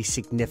housing is a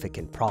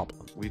significant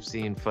problem. We've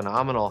seen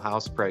phenomenal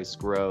house price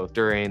growth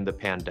during the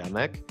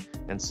pandemic,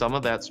 and some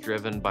of that's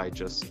driven by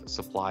just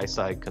supply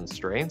side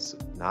constraints,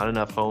 not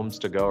enough homes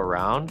to go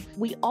around.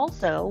 We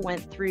also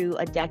went through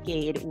a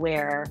decade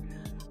where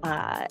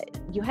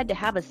you had to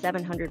have a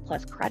 700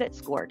 plus credit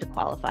score to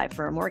qualify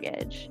for a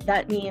mortgage.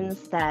 That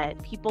means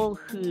that people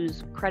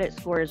whose credit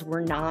scores were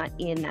not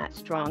in that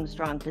strong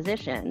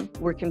position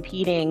were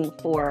competing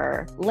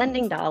for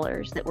lending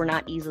dollars that were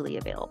not easily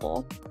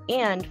available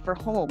and for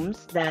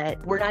homes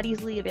that were not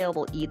easily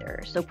available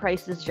either. So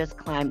prices just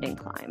climbed and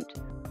climbed.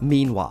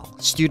 Meanwhile,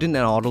 student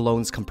and auto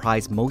loans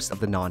comprise most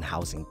of the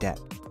non-housing debt,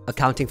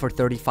 accounting for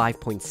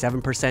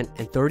 35.7%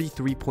 and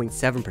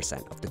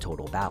 33.7% of the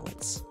total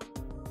balance.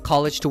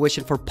 College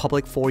tuition for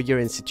public four-year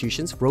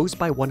institutions rose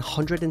by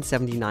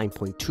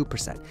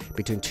 179.2%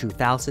 between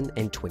 2000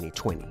 and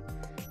 2020,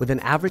 with an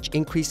average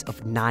increase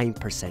of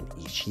 9%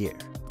 each year.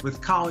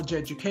 With college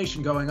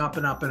education going up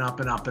and up and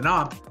up and up and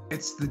up,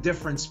 it's the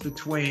difference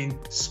between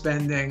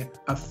spending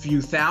a few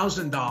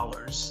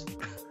 $1,000s,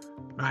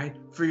 right,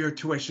 for your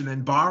tuition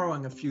and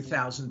borrowing a few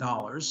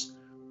 $1,000s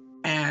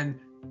and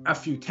a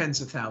few tens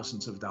of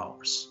thousands of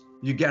dollars.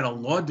 You get a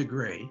law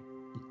degree,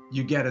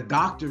 you get a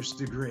doctor's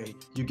degree,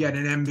 you get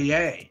an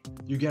MBA,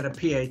 you get a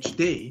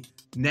PhD.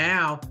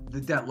 Now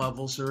the debt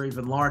levels are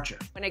even larger.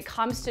 When it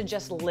comes to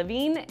just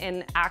living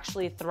and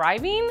actually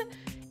thriving,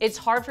 it's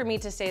hard for me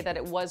to say that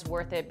it was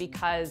worth it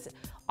because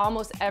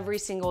almost every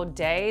single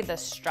day, the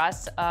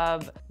stress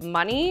of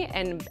money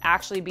and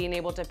actually being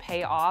able to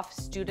pay off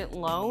student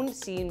loan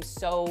seems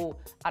so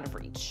out of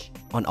reach.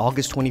 On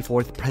August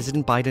 24th,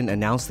 President Biden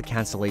announced the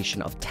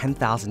cancellation of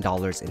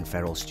 $10,000 in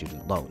federal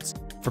student loans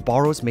for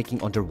borrowers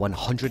making under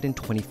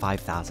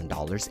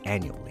 $125,000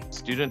 annually.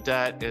 Student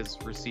debt has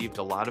received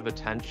a lot of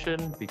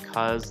attention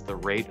because the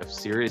rate of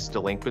serious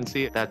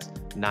delinquency, that's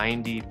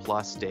 90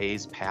 plus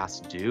days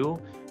past due,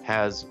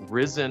 has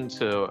risen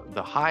to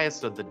the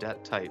highest of the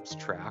debt types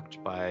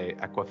tracked by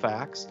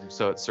Equifax.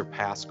 So it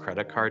surpassed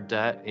credit card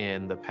debt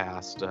in the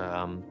past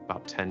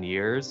about 10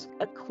 years.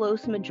 A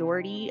close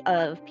majority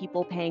of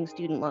people paying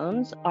student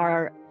loans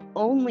are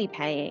only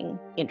paying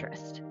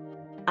interest.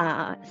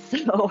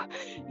 So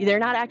they're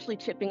not actually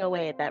chipping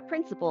away at that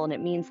principal, and it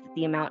means that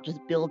the amount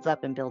just builds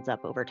up and builds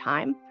up over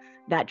time.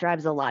 That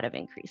drives a lot of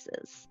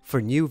increases.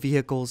 For new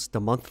vehicles, the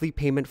monthly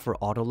payment for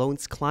auto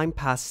loans climbed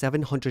past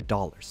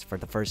 $700 for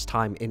the first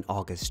time in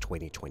August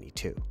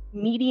 2022.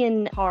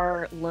 Median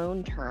car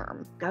loan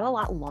term got a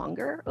lot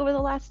longer over the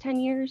last 10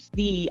 years.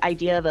 The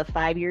idea of a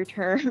 5-year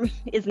term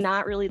is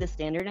not really the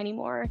standard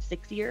anymore.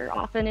 6-year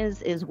often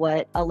is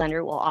what a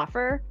lender will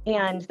offer.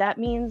 And that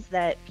means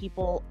that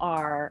people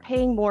are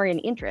paying more in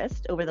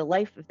interest over the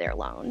life of their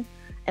loan,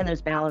 and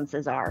those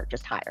balances are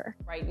just higher.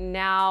 Right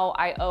now,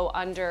 I owe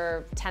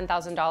under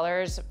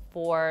 $10,000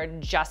 for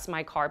just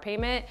my car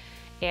payment,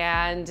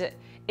 and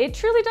it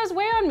truly does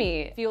weigh on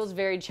me. It feels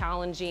very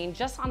challenging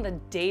just on the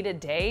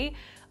day-to-day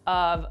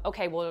of,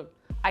 okay, well,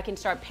 I can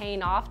start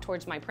paying off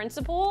towards my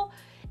principal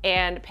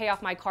and pay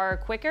off my car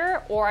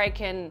quicker, or I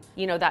can,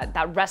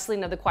 that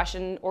wrestling of the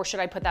question, or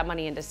should I put that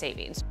money into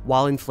savings?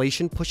 While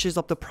inflation pushes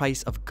up the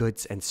price of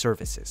goods and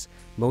services,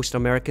 most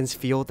Americans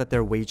feel that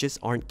their wages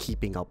aren't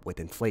keeping up with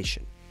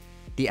inflation.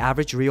 The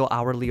average real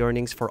hourly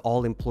earnings for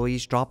all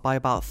employees dropped by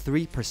about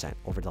 3%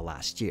 over the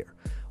last year,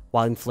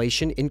 while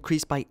inflation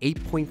increased by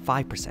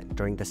 8.5%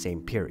 during the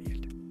same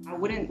period.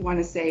 wouldn't want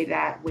to say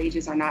that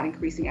wages are not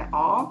increasing at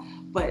all,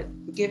 but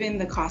given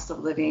the cost of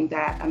living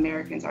that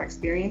Americans are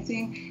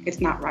experiencing, it's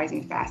not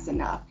rising fast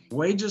enough.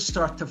 Wages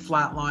start to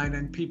flatline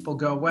and people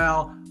go,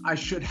 well, I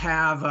should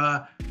have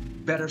a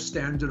better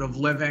standard of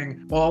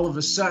living. All of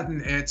a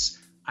sudden, it's,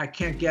 I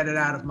can't get it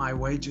out of my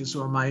wages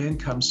or my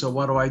income, so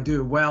what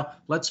do? Well,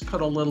 let's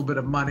put a little bit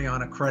of money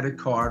on a credit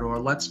card, or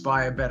let's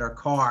buy a better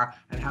car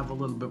and have a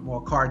little bit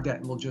more car debt,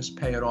 and we'll just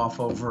pay it off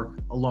over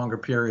a longer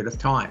period of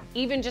time.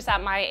 Even just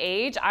at my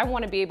age, I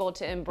want to be able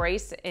to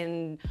embrace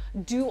and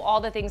do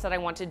all the things that I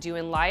want to do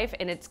in life,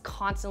 and it's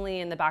constantly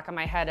in the back of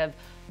my head of,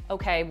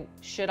 okay,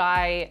 should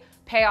I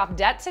pay off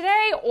debt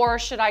today, or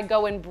should I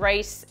go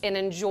embrace and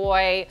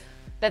enjoy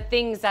the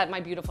things that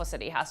my beautiful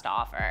city has to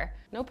offer?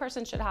 No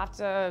person should have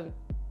to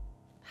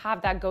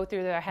have that go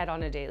through their head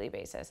on a daily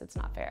basis. It's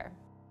not fair.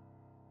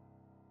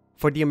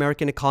 For the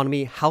American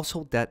economy,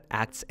 household debt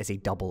acts as a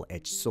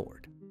double-edged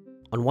sword.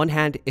 On one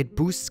hand, it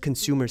boosts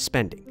consumer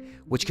spending,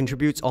 which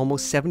contributes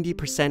almost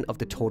 70% of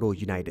the total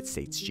United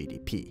States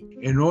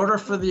GDP. In order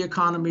for the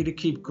economy to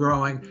keep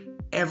growing,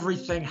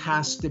 everything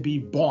has to be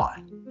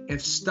bought.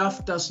 If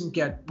stuff doesn't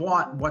get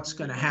bought, what's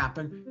going to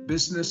happen?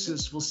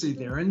 Businesses will see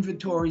their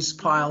inventories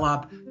pile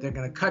up, they're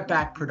going to cut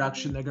back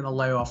production, they're going to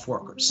lay off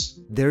workers.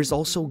 There's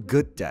also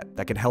good debt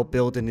that can help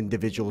build an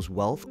individual's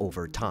wealth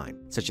over time,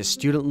 such as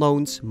student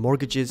loans,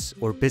 mortgages,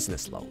 or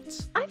business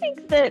loans. I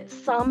think that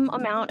some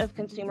amount of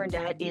consumer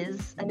debt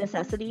is a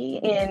necessity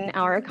in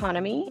our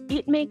economy.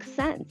 It makes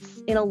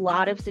sense in a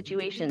lot of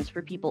situations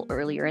for people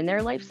earlier in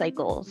their life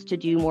cycles to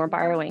do more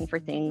borrowing for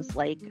things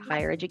like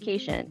higher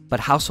education. But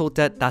household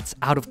debt that's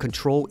out of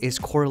control is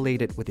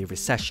correlated with a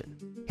recession.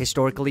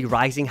 Historically,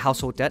 rising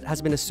household debt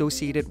has been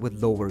associated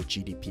with lower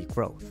GDP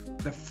growth.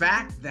 The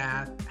fact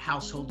that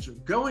households are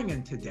going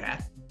into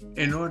debt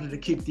in order to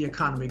keep the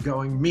economy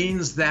going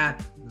means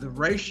that the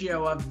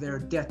ratio of their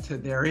debt to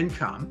their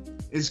income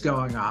is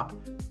going up,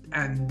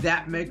 and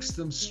that makes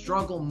them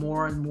struggle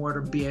more and more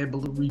to be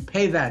able to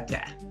repay that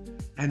debt.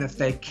 And if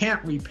they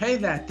can't repay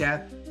that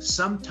debt,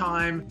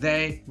 sometime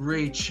they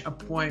reach a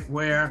point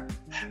where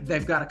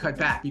they've got to cut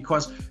back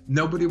because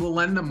nobody will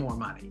lend them more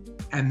money.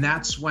 And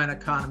that's when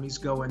economies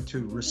go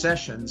into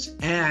recessions.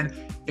 And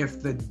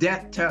if the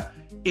debt to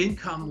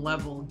income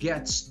level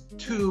gets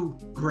too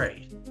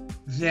great,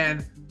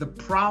 then the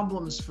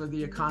problems for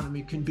the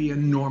economy can be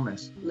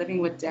enormous. Living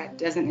with debt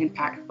doesn't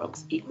impact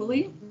folks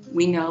equally.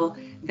 We know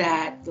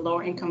that the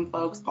lower income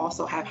folks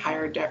also have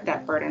higher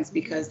debt burdens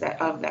because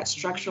of that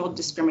structural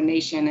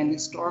discrimination and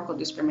historical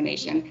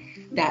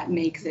discrimination that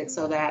makes it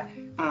so that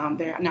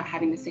they're not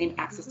having the same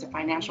access to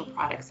financial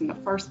products in the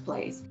first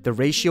place. The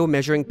ratio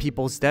measuring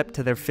people's debt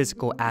to their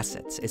physical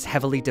assets is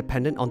heavily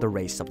dependent on the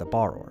race of the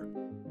borrower.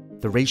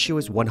 The ratio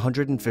is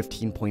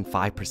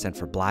 115.5%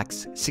 for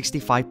blacks,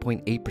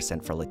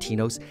 65.8% for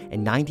Latinos,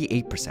 and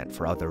 98%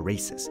 for other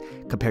races,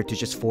 compared to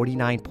just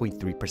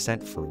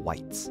 49.3% for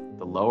whites.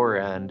 The lower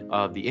end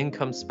of the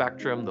income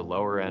spectrum, the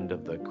lower end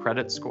of the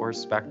credit score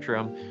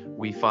spectrum,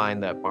 we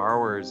find that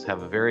borrowers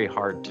have a very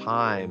hard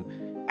time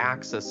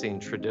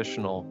accessing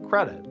traditional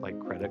credit, like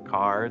credit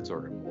cards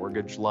or a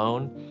mortgage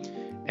loan.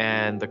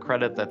 And the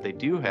credit that they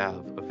do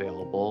have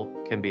available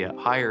can be at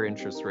higher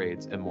interest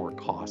rates and more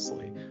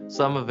costly.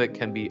 Some of it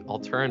can be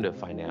alternative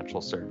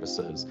financial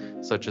services,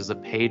 such as a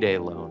payday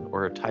loan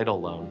or a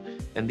title loan.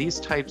 And these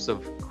types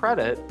of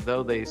credit,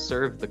 though they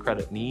serve the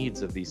credit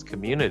needs of these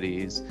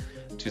communities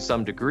to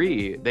some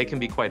degree, they can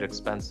be quite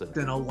expensive.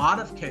 In a lot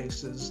of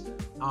cases,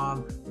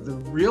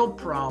 the real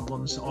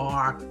problems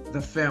are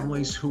the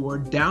families who are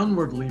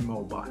downwardly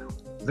mobile,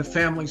 the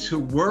families who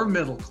were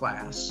middle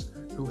class,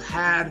 who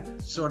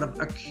had sort of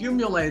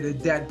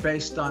accumulated debt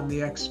based on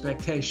the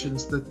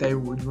expectations that they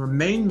would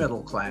remain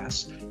middle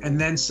class, and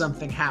then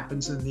something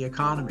happens in the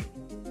economy.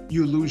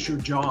 You lose your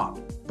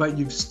job, but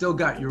you've still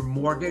got your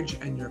mortgage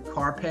and your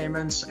car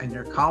payments and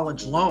your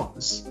college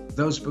loans.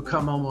 Those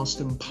become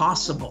almost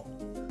impossible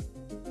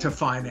to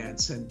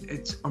finance, and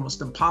it's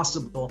almost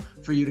impossible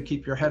for you to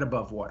keep your head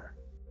above water.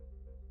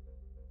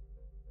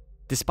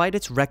 Despite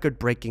its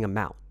record-breaking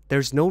amount,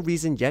 there's no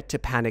reason yet to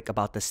panic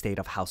about the state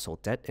of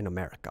household debt in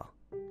America.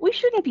 We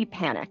shouldn't be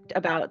panicked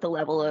about the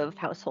level of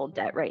household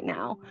debt right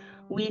now.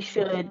 We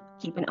should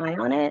keep an eye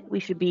on it. We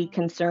should be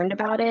concerned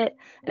about it.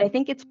 And I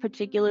think it's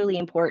particularly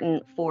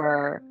important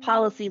for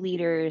policy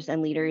leaders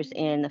and leaders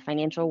in the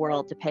financial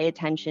world to pay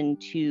attention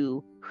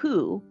to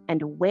who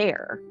and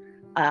where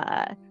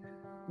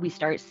we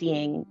start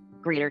seeing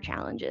greater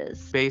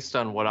challenges. Based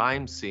on what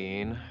I'm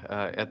seeing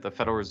at the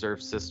Federal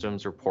Reserve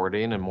System's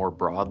reporting, and more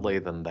broadly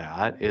than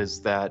that,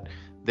 is that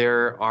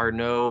there are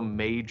no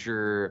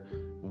major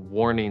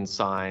warning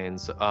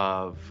signs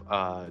of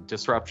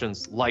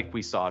disruptions like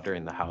we saw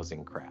during the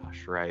housing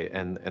crash, right,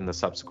 and the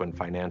subsequent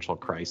financial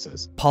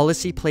crisis.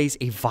 Policy plays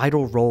a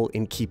vital role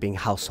in keeping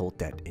household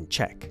debt in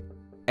check.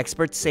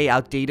 Experts say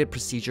outdated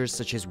procedures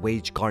such as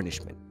wage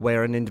garnishment,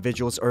 where an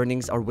individual's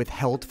earnings are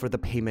withheld for the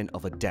payment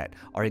of a debt,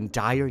 are in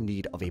dire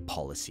need of a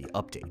policy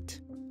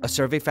update. A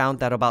survey found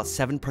that about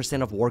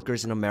 7% of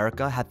workers in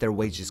America had their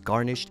wages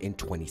garnished in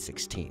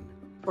 2016.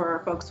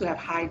 for folks who have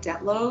high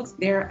debt loads,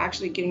 they're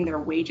actually getting their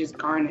wages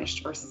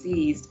garnished or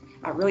seized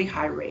at really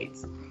high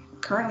rates.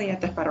 Currently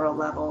at the federal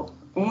level,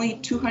 only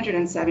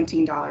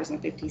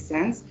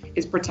 $217.50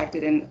 is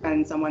protected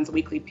in someone's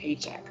weekly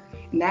paycheck.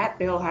 And that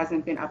bill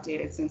hasn't been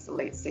updated since the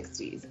late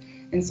 60s.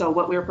 And so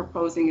what we're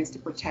proposing is to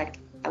protect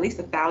at least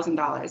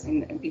 $1,000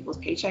 in people's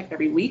paycheck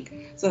every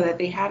week so that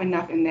they have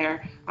enough in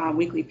their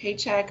weekly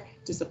paycheck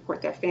to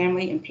support their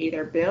family and pay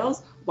their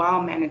bills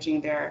while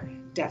managing their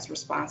debts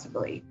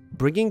responsibly.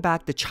 Bringing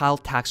back the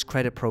child tax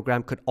credit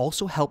program could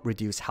also help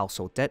reduce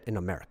household debt in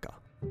America.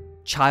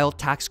 Child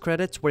tax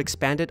credits were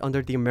expanded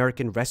under the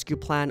American Rescue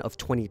Plan of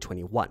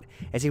 2021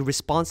 as a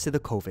response to the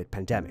COVID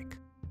pandemic.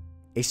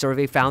 A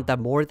survey found that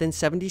more than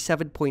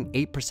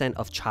 77.8%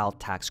 of child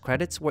tax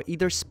credits were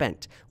either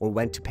spent or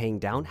went to paying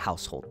down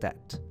household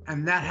debt.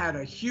 And that had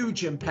a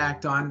huge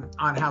impact on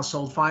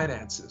household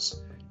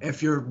finances.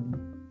 If you're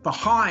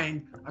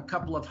behind a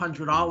couple of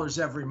 $100s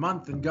every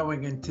month and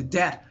going into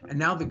debt, and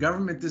now the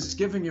government is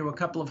giving you a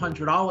couple of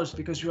 $100s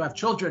because you have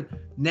children,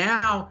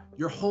 now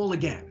you're whole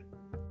again.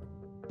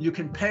 You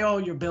can pay all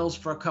your bills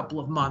for a couple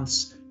of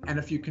months, and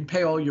if you can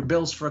pay all your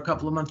bills for a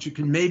couple of months, you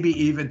can maybe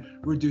even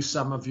reduce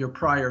some of your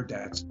prior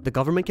debts. The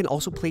government can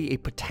also play a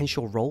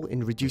potential role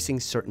in reducing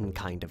certain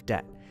kind of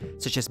debt,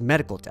 such as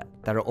medical debt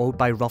that are owed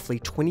by roughly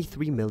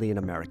 23 million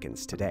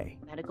Americans today.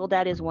 Medical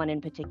debt is one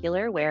in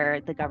particular where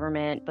the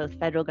government, both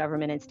federal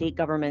government and state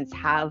governments,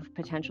 have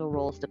potential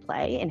roles to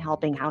play in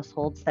helping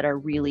households that are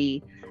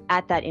really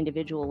at that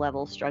individual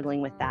level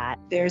struggling with that.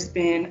 There's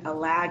been a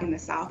lag in the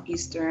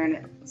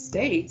southeastern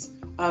states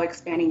of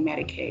expanding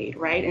Medicaid,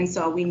 right? And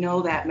so we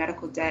know that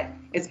medical debt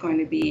is going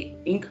to be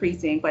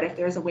increasing, but if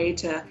there's a way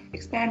to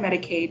expand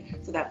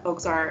Medicaid so that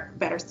folks are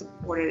better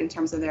supported in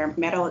terms of their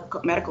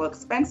medical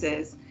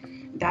expenses,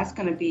 that's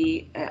going to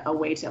be a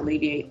way to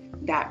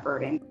alleviate that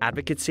burden.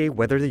 Advocates say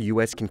whether the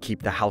U.S. can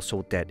keep the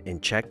household debt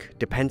in check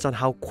depends on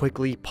how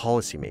quickly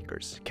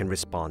policymakers can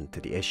respond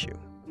to the issue.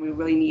 We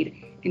really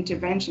need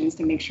interventions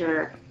to make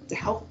sure to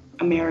help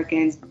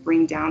Americans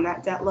bring down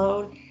that debt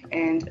load,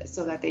 and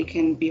so that they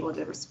can be able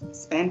to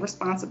spend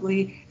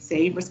responsibly,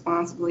 save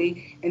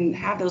responsibly, and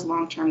have those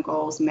long-term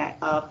goals met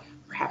of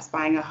perhaps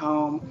buying a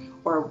home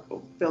or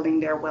building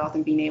their wealth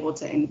and being able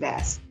to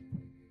invest.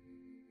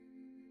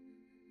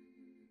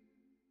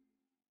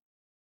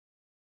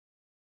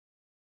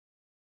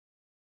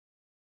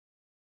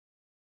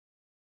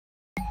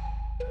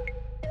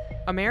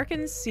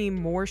 Americans seem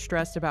more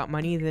stressed about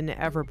money than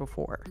ever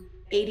before.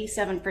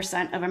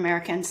 87% of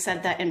Americans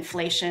said that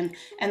inflation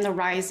and the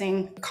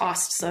rising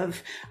costs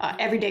of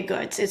everyday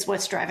goods is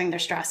what's driving their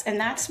stress. And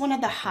that's one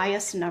of the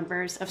highest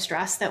numbers of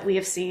stress that we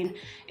have seen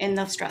in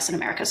the Stress in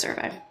America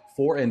survey.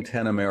 4 in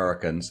 10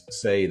 Americans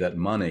say that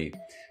money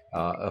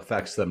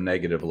affects them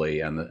negatively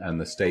and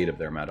the state of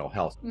their mental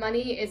health.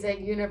 Money is a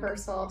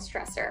universal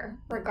stressor,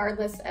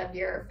 regardless of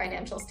your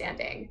financial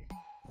standing.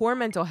 Poor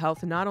mental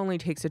health not only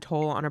takes a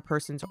toll on a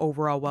person's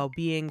overall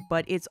well-being,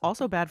 but it's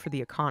also bad for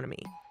the economy.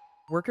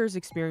 Workers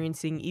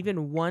experiencing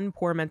even one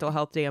poor mental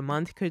health day a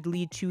month could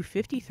lead to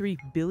 $53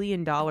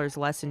 billion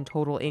less in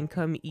total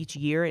income each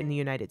year in the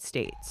United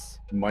States.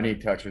 Money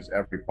touches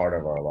every part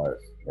of our life,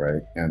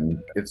 right? And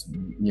it's,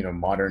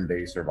 modern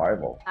day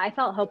survival. I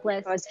felt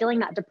hopeless. I was feeling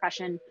that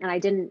depression and I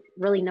didn't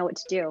really know what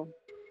to do.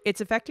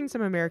 It's affecting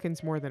some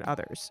Americans more than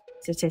others.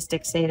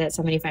 Statistics say that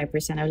 75%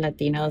 of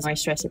Latinos are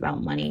stressed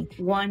about money.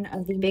 One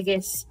of the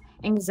biggest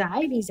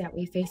anxieties that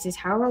we face is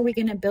how are we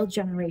going to build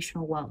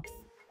generational wealth?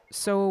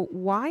 So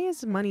why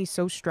is money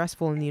so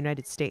stressful in the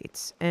United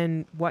States?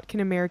 And what can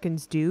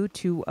Americans do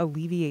to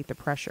alleviate the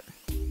pressure?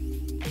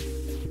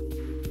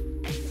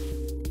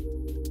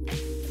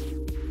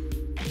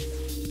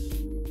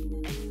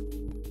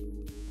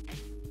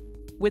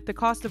 With the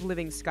cost of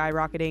living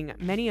skyrocketing,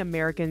 many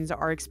Americans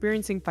are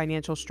experiencing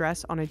financial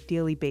stress on a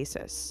daily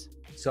basis.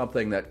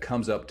 Something that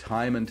comes up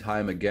time and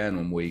time again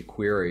when we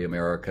query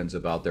Americans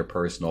about their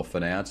personal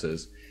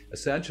finances.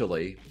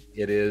 Essentially,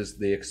 it is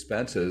the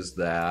expenses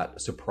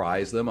that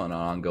surprise them on an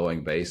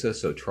ongoing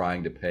basis, so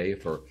trying to pay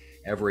for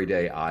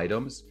everyday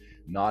items,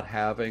 not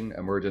having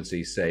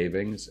emergency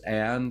savings,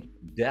 and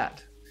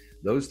debt.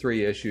 Those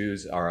 3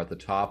 issues are at the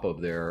top of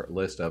their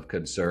list of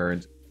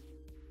concerns.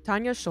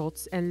 Tanya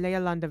Schultz and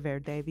Leia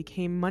Landaverde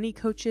became money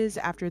coaches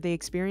after they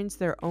experienced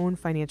their own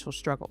financial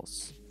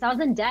struggles. So I was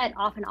in debt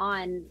off and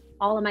on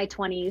all of my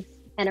 20s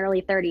and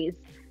early 30s.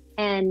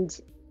 And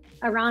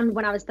around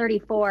when I was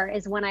 34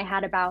 is when I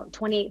had about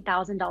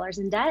 $28,000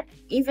 in debt.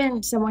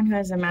 Even someone who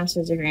has a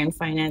master's degree in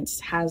finance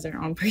has their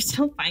own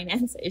personal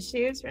finance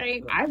issues,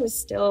 right? I was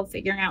still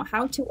figuring out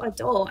how to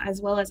adult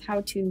as well as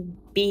how to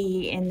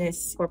be in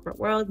this corporate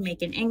world,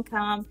 make an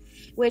income,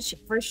 which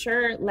for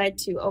sure led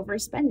to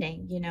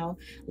overspending,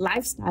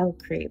 lifestyle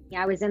creep.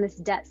 I was in this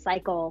debt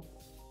cycle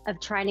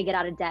of trying to get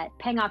out of debt,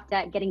 paying off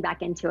debt, getting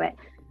back into it.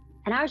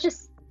 And I was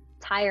just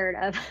tired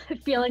of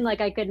feeling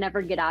like I could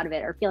never get out of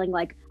it or feeling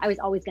like I was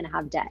always going to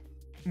have debt.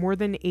 More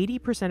than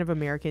 80% of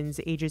Americans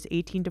ages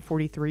 18 to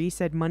 43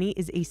 said money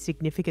is a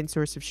significant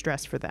source of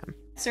stress for them.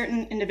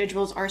 Certain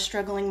individuals are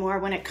struggling more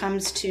when it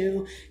comes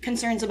to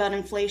concerns about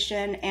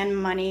inflation and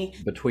money.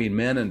 Between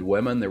men and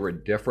women, there were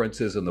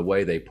differences in the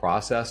way they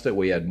processed it.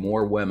 We had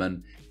more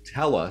women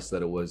tell us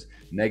that it was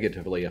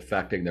negatively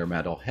affecting their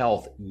mental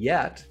health,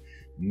 yet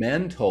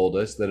men told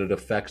us that it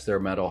affects their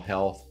mental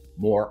health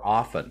more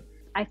often.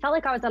 I felt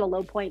like I was at a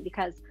low point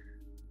because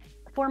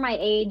for my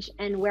age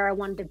and where I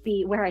wanted to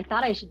be, where I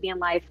thought I should be in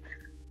life,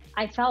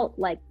 I felt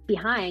like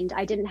behind.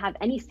 I didn't have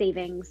any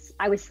savings.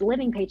 I was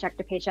living paycheck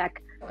to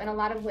paycheck. In a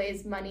lot of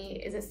ways,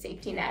 money is a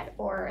safety net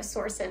or a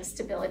source of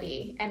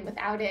stability. And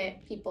without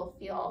it, people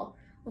feel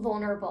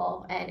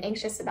vulnerable and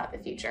anxious about the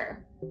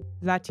future.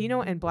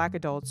 Latino and Black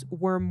adults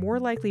were more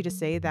likely to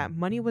say that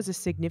money was a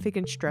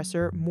significant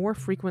stressor more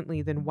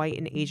frequently than white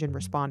and Asian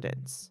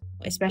respondents.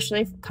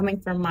 Especially coming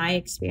from my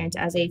experience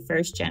as a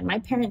first gen, my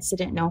parents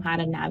didn't know how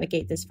to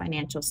navigate this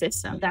financial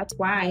system. That's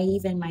why I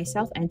even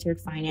myself entered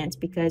finance,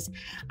 because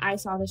I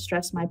saw the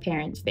stress my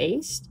parents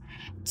faced.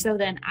 So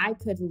then I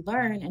could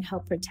learn and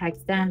help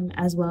protect them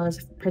as well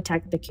as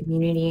protect the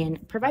community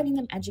and providing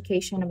them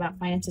education about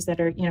finances that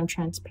are,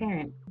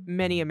 transparent.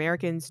 Many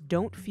Americans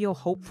don't feel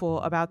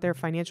hopeful about their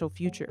financial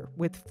future,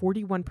 with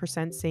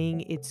 41%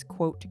 saying it's,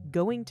 quote,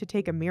 going to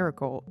take a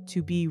miracle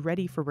to be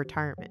ready for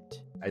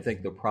retirement. I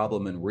think the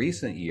problem in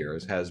recent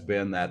years has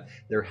been that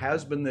there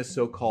has been this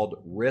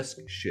so-called risk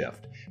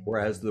shift,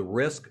 whereas the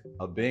risk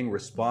of being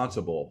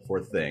responsible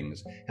for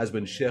things has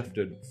been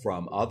shifted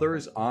from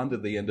others onto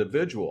the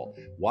individual.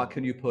 What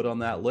can you put on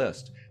that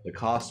list? The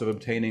cost of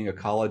obtaining a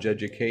college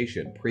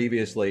education,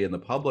 previously in the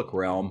public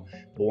realm,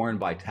 borne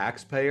by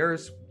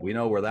taxpayers. We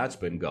know where that's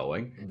been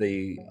going.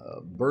 The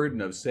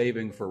burden of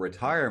saving for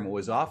retirement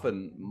was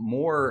often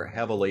more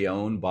heavily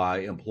owned by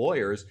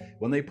employers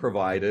when they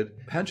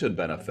provided pension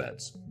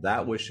benefits.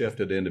 That was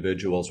shifted to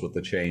individuals with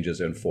the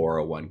changes in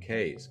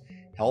 401ks.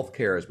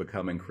 Healthcare has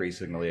become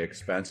increasingly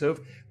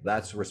expensive.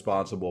 That's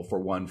responsible for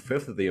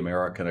 1/5 of the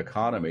American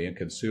economy, and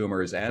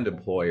consumers and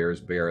employers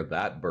bear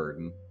that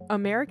burden.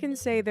 Americans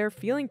say they're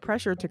feeling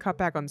pressure to cut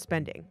back on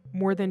spending.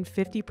 More than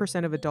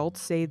 50% of adults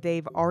say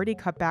they've already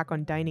cut back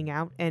on dining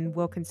out and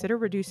will consider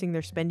reducing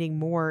their spending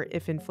more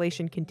if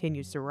inflation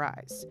continues to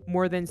rise.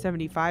 More than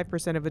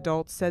 75% of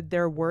adults said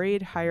they're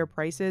worried higher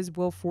prices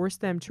will force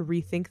them to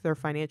rethink their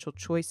financial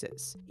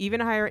choices. Even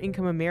higher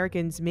income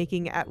Americans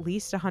making at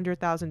least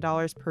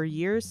 $100,000 per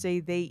year say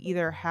they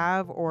either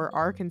have or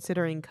are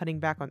considering cutting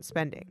back on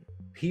spending.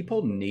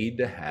 People need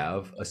to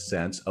have a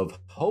sense of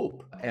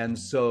hope. And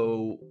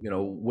so,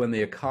 when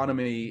the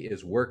economy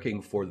is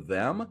working for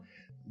them,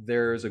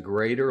 there's a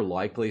greater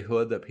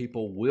likelihood that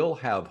people will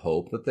have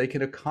hope that they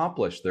can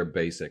accomplish their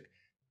basic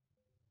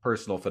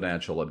personal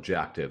financial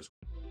objectives.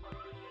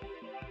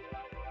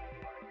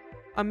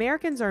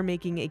 Americans are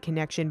making a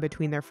connection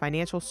between their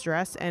financial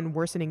stress and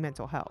worsening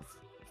mental health.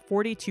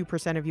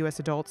 42% of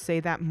U.S. adults say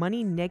that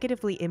money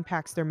negatively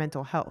impacts their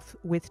mental health,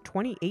 with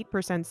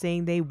 28%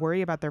 saying they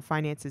worry about their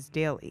finances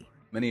daily.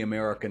 Many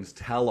Americans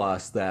tell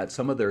us that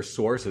some of their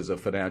sources of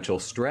financial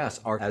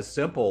stress are as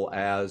simple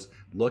as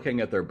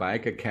looking at their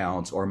bank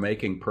accounts or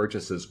making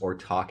purchases or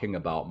talking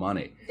about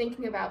money.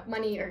 Thinking about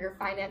money or your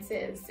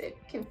finances, it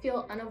can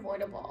feel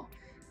unavoidable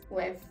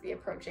with the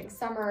approaching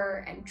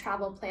summer and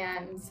travel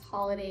plans,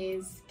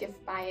 holidays,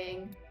 gift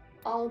buying.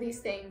 All of these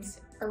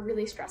things are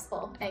really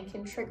stressful and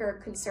can trigger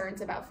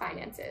concerns about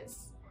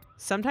finances.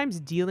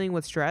 Sometimes dealing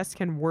with stress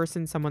can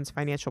worsen someone's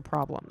financial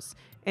problems.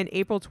 An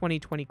April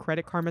 2020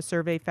 Credit Karma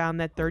survey found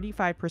that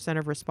 35%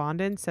 of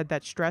respondents said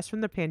that stress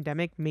from the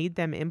pandemic made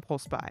them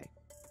impulse buy.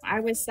 I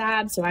was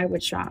sad, so I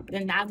would shop.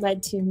 And that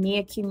led to me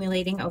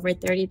accumulating over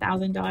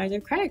 $30,000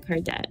 of credit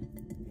card debt.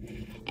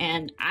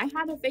 And I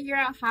had to figure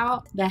out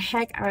how the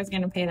heck I was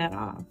going to pay that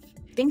off.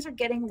 Things are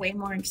getting way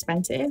more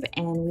expensive,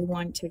 and we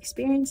want to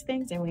experience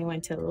things and we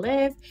want to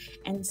live.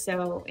 And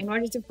so in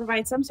order to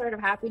provide some sort of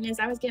happiness,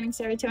 I was getting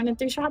serotonin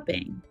through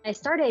shopping. I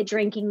started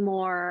drinking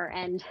more,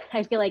 and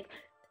I feel like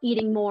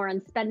eating more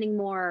and spending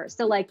more.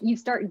 So you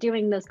start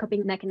doing those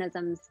coping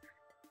mechanisms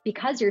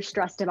because you're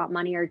stressed about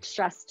money or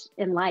stressed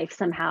in life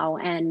somehow.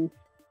 And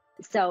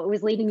so it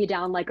was leading me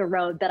down a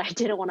road that I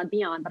didn't want to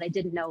be on, but I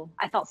didn't know.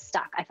 I felt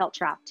stuck. I felt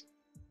trapped.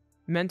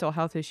 Mental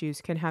health issues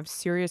can have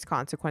serious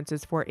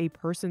consequences for a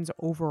person's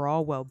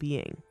overall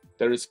well-being.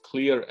 There is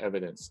clear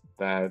evidence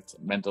that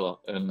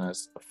mental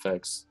illness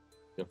affects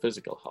your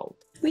physical health.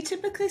 We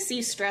typically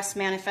see stress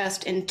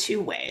manifest in two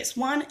ways.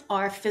 One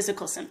are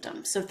physical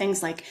symptoms, so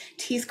things like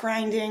teeth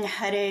grinding,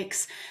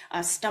 headaches,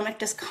 stomach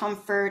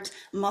discomfort,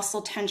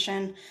 muscle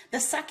tension. The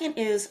second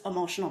is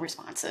emotional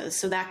responses,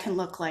 so that can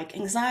look like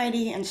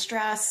anxiety and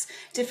stress,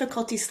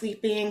 difficulty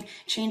sleeping,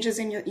 changes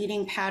in your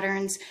eating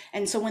patterns.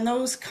 And so when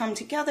those come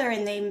together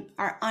and they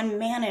are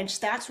unmanaged,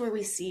 that's where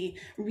we see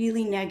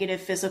really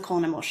negative physical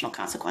and emotional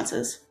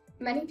consequences.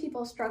 Many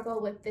people struggle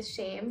with the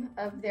shame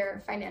of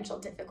their financial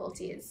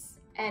difficulties,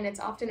 and it's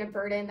often a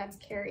burden that's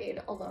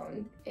carried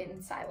alone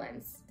in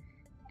silence.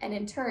 And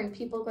in turn,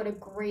 people go to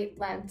great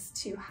lengths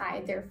to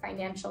hide their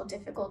financial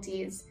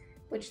difficulties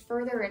which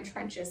further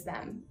entrenches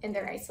them in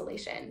their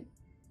isolation.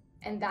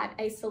 And that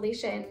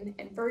isolation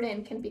and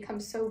burden can become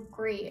so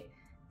great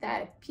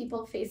that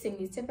people facing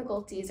these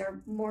difficulties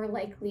are more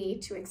likely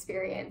to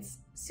experience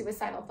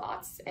suicidal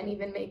thoughts and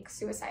even make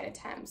suicide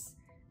attempts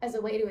as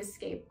a way to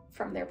escape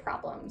from their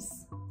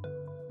problems.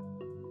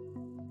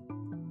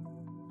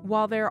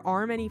 While there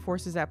are many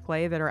forces at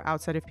play that are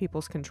outside of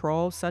people's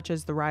control, such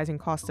as the rising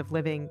cost of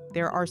living,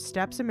 there are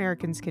steps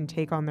Americans can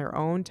take on their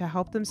own to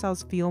help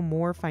themselves feel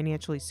more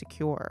financially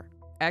secure.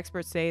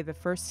 Experts say the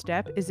first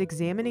step is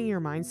examining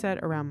your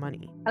mindset around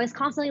money. I was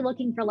constantly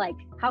looking for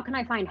how can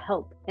I find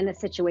hope in this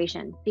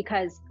situation?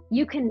 Because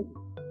you can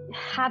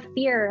have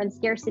fear and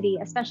scarcity,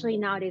 especially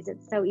nowadays.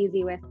 It's so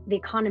easy with the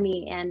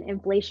economy and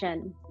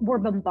inflation. We're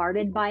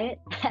bombarded by it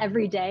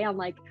every day. I'm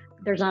like,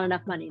 there's not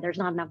enough money. There's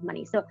not enough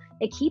money. So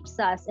it keeps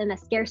us in a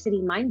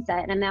scarcity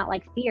mindset and that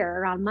fear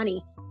around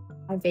money.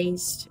 I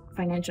faced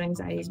financial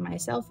anxieties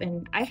myself,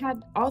 and I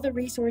had all the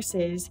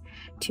resources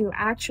to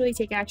actually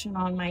take action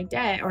on my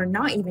debt or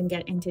not even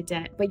get into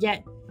debt. But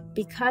yet,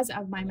 because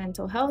of my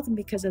mental health and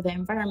because of the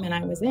environment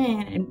I was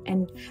in,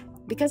 and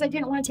because I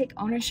didn't want to take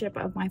ownership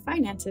of my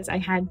finances, I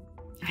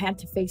had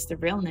to face the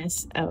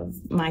realness of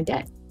my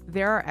debt.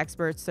 There are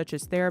experts such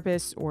as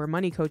therapists or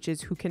money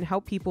coaches who can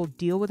help people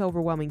deal with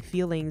overwhelming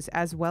feelings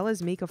as well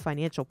as make a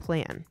financial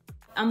plan.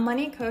 A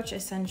money coach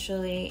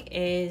essentially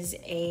is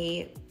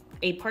a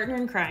partner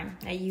in crime,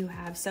 that you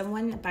have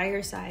someone by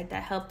your side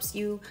that helps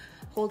you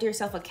hold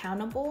yourself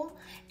accountable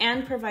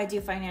and provides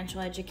you financial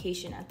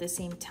education at the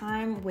same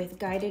time with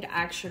guided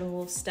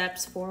actionable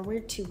steps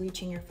forward to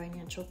reaching your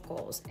financial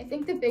goals. I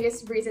think the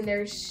biggest reason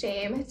there's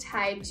shame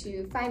tied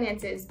to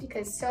finances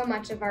because so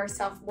much of our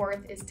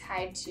self-worth is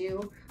tied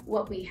to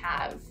what we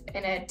have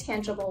in a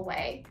tangible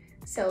way.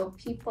 So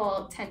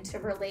people tend to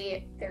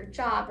relate their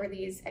job or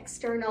these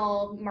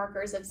external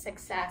markers of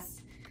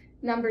success,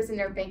 numbers in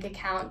their bank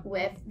account,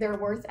 with their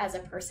worth as a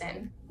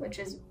person, which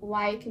is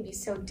why it can be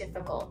so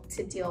difficult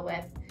to deal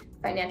with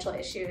financial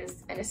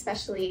issues and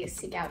especially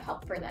seek out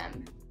help for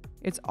them.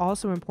 It's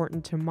also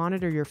important to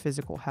monitor your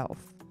physical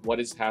health. What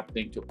is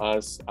happening to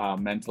us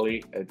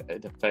mentally,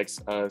 it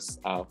affects us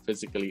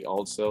physically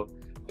also.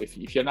 If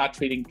you're not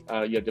treating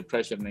your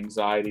depression and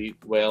anxiety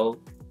well,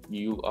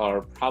 you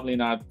are probably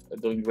not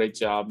doing a great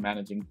job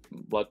managing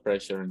blood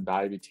pressure and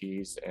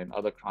diabetes and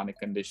other chronic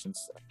conditions.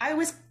 I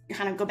always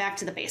kind of go back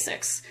to the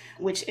basics,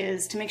 which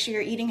is to make sure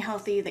you're eating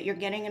healthy, that you're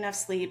getting enough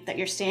sleep, that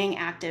you're staying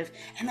active,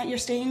 and that you're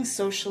staying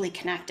socially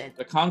connected.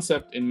 The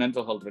concept in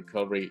mental health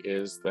recovery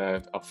is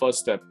that a first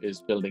step is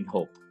building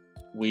hope.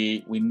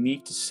 We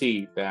need to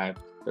see that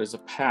there's a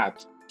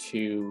path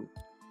to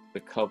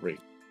recovery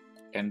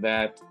and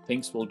that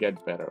things will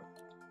get better.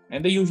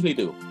 And they usually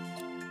do.